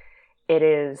kills, it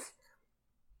is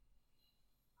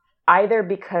either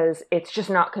because it's just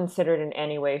not considered in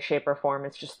any way, shape, or form.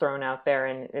 It's just thrown out there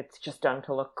and it's just done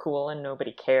to look cool and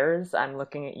nobody cares. I'm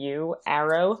looking at you,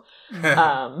 Arrow.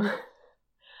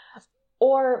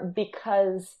 Or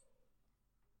because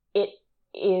it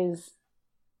is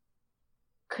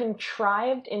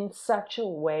contrived in such a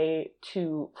way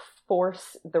to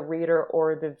force the reader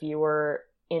or the viewer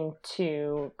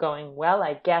into going, well,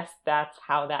 I guess that's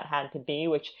how that had to be,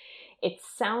 which it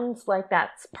sounds like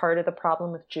that's part of the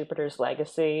problem with Jupiter's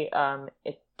Legacy.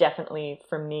 It definitely,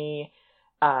 for me,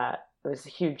 it was a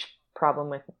huge problem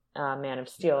with Man of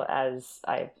Steel, as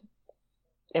I've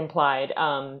implied.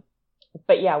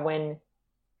 But yeah, when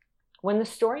the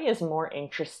story is more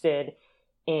interested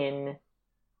in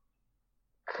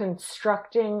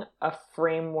constructing a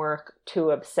framework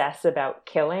to obsess about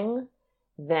killing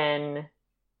than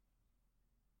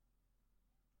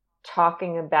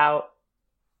talking about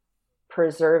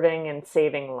preserving and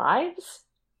saving lives,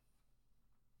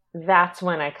 that's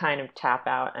when I kind of tap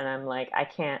out and I'm like, I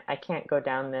can't go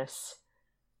down this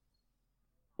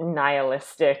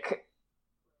nihilistic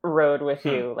road with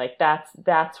you. Like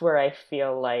that's where I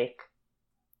feel like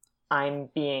I'm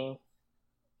being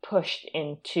pushed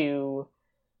into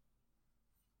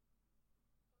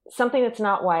something that's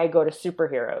not why I go to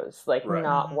superheroes, like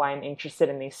not why I'm interested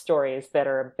in these stories that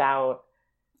are about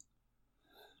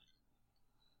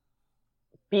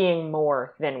being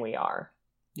more than we are.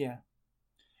 Yeah.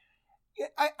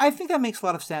 I think that makes a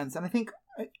lot of sense. And I think,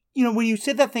 when you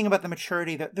said that thing about the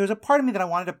maturity, that there's a part of me that I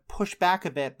wanted to push back a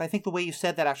bit, but I think the way you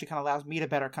said that actually kind of allows me to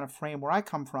better kind of frame where I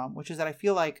come from, which is that I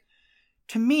feel like,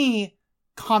 to me,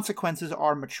 consequences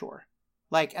are mature.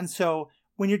 Like, and so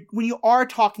when you are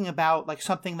talking about like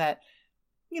something that,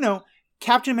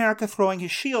 Captain America throwing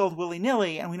his shield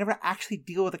willy-nilly, and we never actually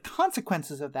deal with the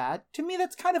consequences of that, to me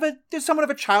that's kind of there's somewhat of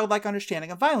a childlike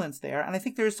understanding of violence there. And I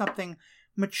think there's something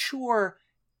mature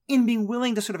in being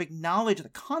willing to sort of acknowledge the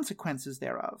consequences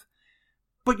thereof.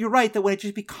 But you're right that when it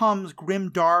just becomes grim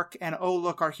dark and, oh,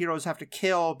 look, our heroes have to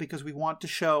kill because we want to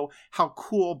show how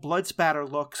cool blood spatter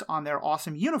looks on their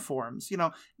awesome uniforms,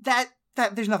 that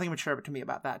there's nothing mature to me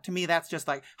about that. To me, that's just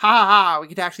like, ha ha ha, we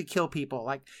get to actually kill people.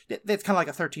 Like, that's kind of like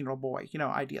a 13-year-old boy,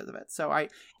 ideas of it. So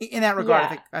in that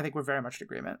regard, I think we're very much in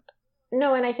agreement.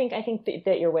 No, and I think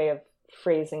that your way of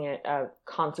phrasing it,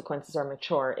 consequences are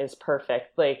mature, is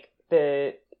perfect. Like,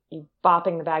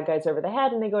 bopping the bad guys over the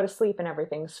head and they go to sleep and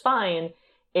everything's fine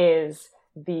is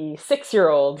the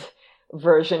 6-year-old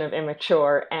version of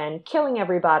immature, and killing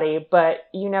everybody, but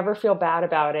you never feel bad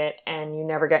about it and you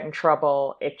never get in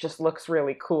trouble. It just looks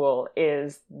really cool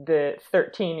is the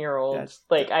 13-year-old.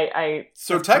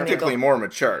 So technically more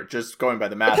mature, just going by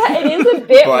the math. It is a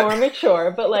bit more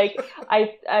mature, but like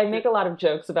I make a lot of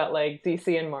jokes about like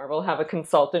DC and Marvel have a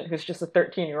consultant who's just a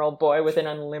 13-year-old boy with an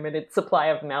unlimited supply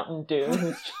of Mountain Dew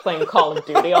who's playing Call of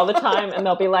Duty all the time, and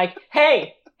they'll be like,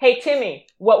 hey Timmy,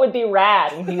 what would be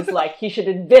rad? And he's like, he should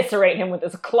eviscerate him with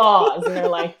his claws. And they're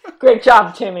like, great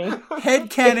job, Timmy.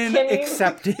 Headcanon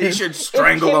accepted. He should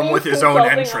strangle him with his own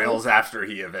entrails after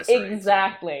he eviscerates.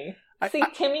 Exactly. See,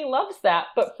 Timmy loves that,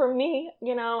 but for me,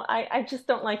 I just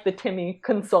don't like the Timmy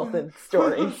consulted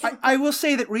stories. I will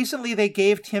say that recently they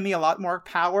gave Timmy a lot more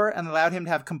power and allowed him to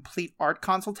have complete art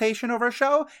consultation over a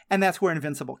show, and that's where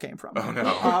Invincible came from. Oh,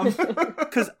 no.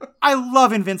 Because I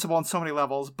love Invincible on so many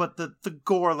levels, but the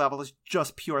gore level is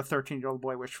just pure 13-year-old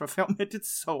boy wish fulfillment.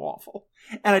 It's so awful.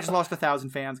 And I just lost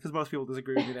 1,000 fans, because most people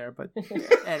disagree with me there, but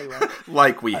anyway.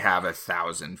 Like we have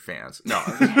 1,000 fans. No.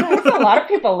 There's a lot of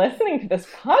people listening to this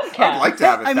podcast. I'd like to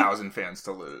have 1,000 fans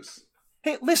to lose.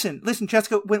 Hey, listen,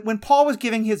 Jessica, when Paul was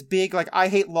giving his big, like, I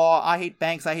hate law, I hate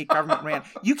banks, I hate government rant,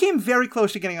 you came very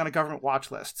close to getting on a government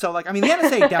watch list. So, the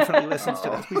NSA definitely listens to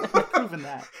this. We've proven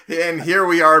that. And here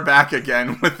we are back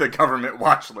again with the government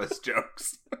watch list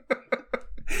jokes.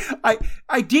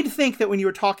 I did think that when you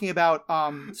were talking about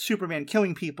Superman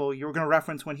killing people, you were going to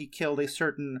reference when he killed a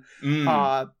certain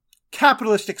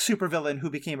capitalistic supervillain who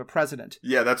became a president.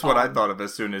 Yeah, that's what I thought of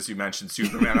as soon as you mentioned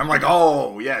Superman. I'm like,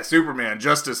 oh, yeah, Superman,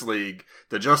 Justice League,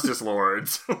 the Justice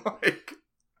Lords.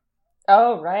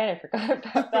 Oh, right, I forgot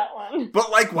about that one.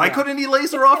 But, why couldn't he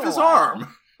laser off his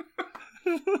arm?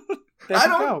 I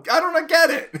don't get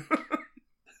it.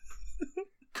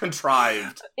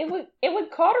 Contrived. It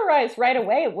would cauterize right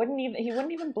away. He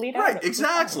wouldn't even bleed out. Right,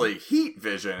 exactly. Heat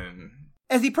vision.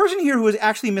 As the person here who was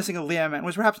actually missing a limb and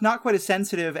was perhaps not quite as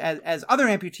sensitive as other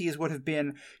amputees would have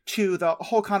been to the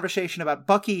whole conversation about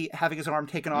Bucky having his arm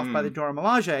taken off by the Dora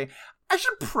Milaje, I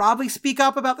should probably speak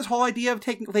up about this whole idea of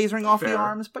lasering off the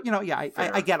arms. But,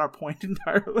 I get our point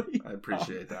entirely. I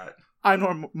appreciate that. I'm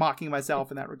more mocking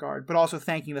myself in that regard, but also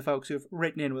thanking the folks who've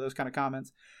written in with those kind of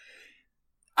comments.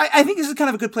 I think this is kind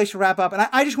of a good place to wrap up, and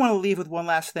I just want to leave with one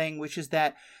last thing, which is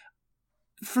that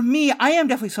for me, I am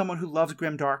definitely someone who loves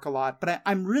grimdark a lot, but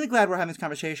I'm really glad we're having this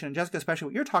conversation, and Jessica, especially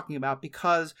what you're talking about,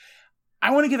 because I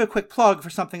want to give a quick plug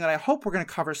for something that I hope we're going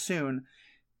to cover soon,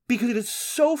 because it is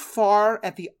so far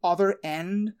at the other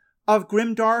end of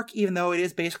grimdark, even though it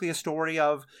is basically a story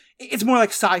of, it's more like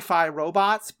sci-fi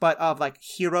robots, but of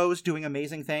heroes doing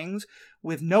amazing things,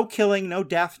 with no killing, no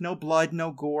death, no blood,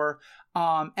 no gore,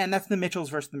 and that's The Mitchells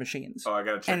versus the Machines. Oh, I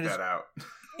gotta check that out.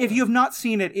 If you have not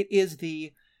seen it, it is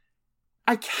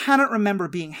I cannot remember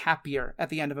being happier at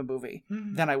the end of a movie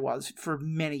than I was for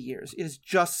many years. It is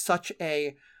just such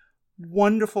a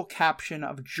wonderful caption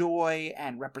of joy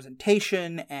and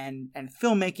representation and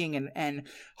filmmaking and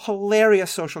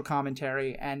hilarious social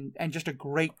commentary and just a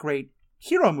great, great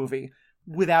hero movie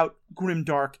without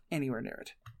grimdark anywhere near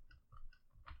it.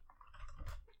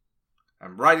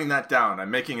 I'm writing that down.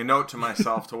 I'm making a note to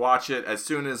myself to watch it as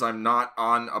soon as I'm not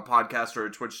on a podcast or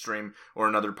a Twitch stream or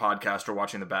another podcast or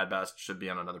watching The Bad Batch should be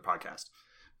on another podcast.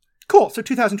 Cool. So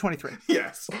 2023.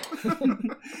 Yes. All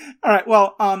right.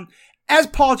 Well, as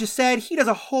Paul just said, he does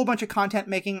a whole bunch of content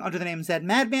making under the name Zed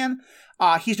Madman.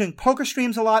 He's doing poker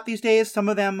streams a lot these days. Some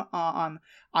of them on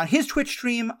his Twitch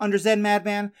stream under Zed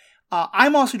Madman.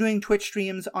 I'm also doing Twitch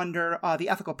streams under The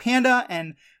Ethical Panda,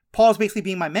 and Paul's basically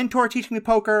being my mentor, teaching me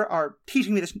poker, or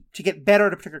teaching me to get better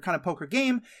at a particular kind of poker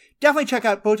game. Definitely check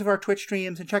out both of our Twitch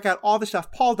streams and check out all the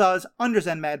stuff Paul does under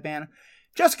Zen Madman.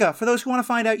 Jessica, for those who want to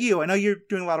find out you, I know you're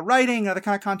doing a lot of writing and other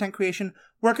kind of content creation.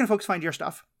 Where can folks find your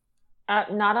stuff?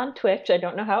 Not on Twitch. I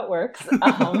don't know how it works.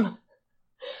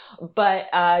 But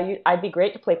I'd be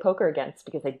great to play poker against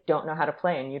because I don't know how to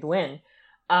play and you'd win.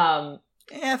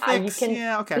 Ethics.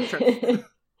 Yeah, okay, sure.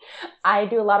 I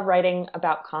do a lot of writing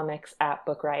about comics at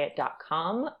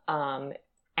bookriot.com.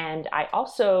 And I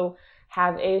also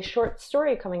have a short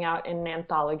story coming out in an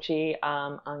anthology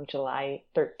on July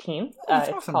 13th. It's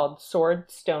awesome. Called Sword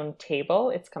Stone Table.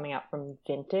 It's coming out from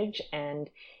Vintage, and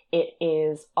it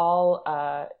is all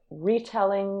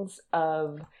retellings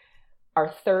of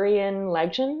Arthurian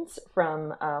legends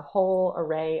from a whole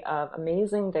array of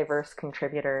amazing, diverse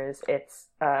contributors. It's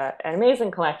an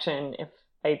amazing collection, if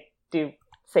I do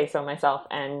say so myself,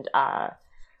 and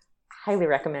highly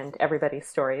recommend everybody's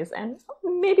stories, and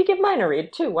maybe give mine a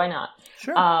read too. Why not?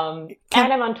 Sure. And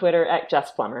I'm on Twitter at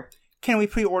Jess Plummer. Can we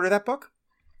pre-order that book?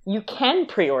 You can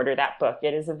pre-order that book.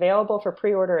 It is available for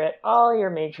pre-order at all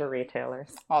your major retailers.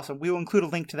 Awesome. We will include a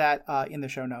link to that in the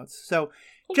show notes. So,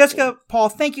 Jessica, Paul,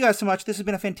 thank you guys so much. This has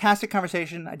been a fantastic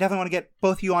conversation. I definitely want to get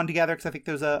both of you on together because I think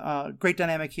there's a great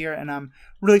dynamic here, and I'm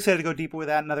really excited to go deeper with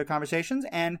that in other conversations.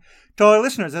 And to all our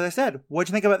listeners, as I said, what'd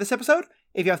you think about this episode?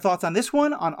 If you have thoughts on this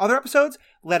one, on other episodes,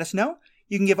 let us know.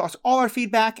 You can give us all our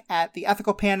feedback at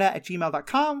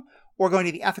theethicalpanda@gmail.com or going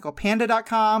to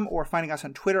theethicalpanda.com or finding us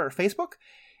on Twitter or Facebook.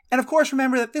 And of course,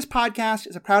 remember that this podcast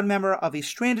is a proud member of the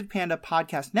Stranded Panda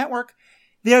Podcast Network.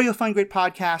 There you'll find great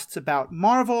podcasts about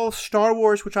Marvel, Star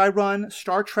Wars, which I run,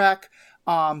 Star Trek,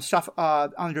 stuff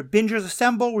under Bingers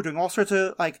Assemble. We're doing all sorts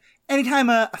of, anytime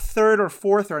a third or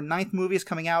fourth or ninth movie is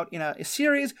coming out in a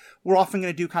series, we're often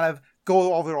going to do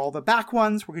go over all the back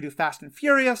ones. We're going to do Fast and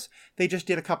Furious. They just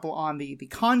did a couple on the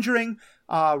Conjuring.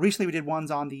 Recently we did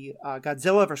ones on the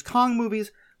Godzilla vs. Kong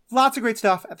movies. Lots of great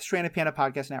stuff at the Stranded Panda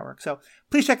Podcast Network. So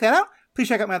please check that out. Please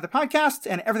check out my other podcasts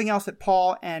and everything else that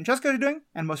Paul and Jessica are doing.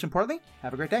 And most importantly,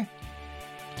 have a great day.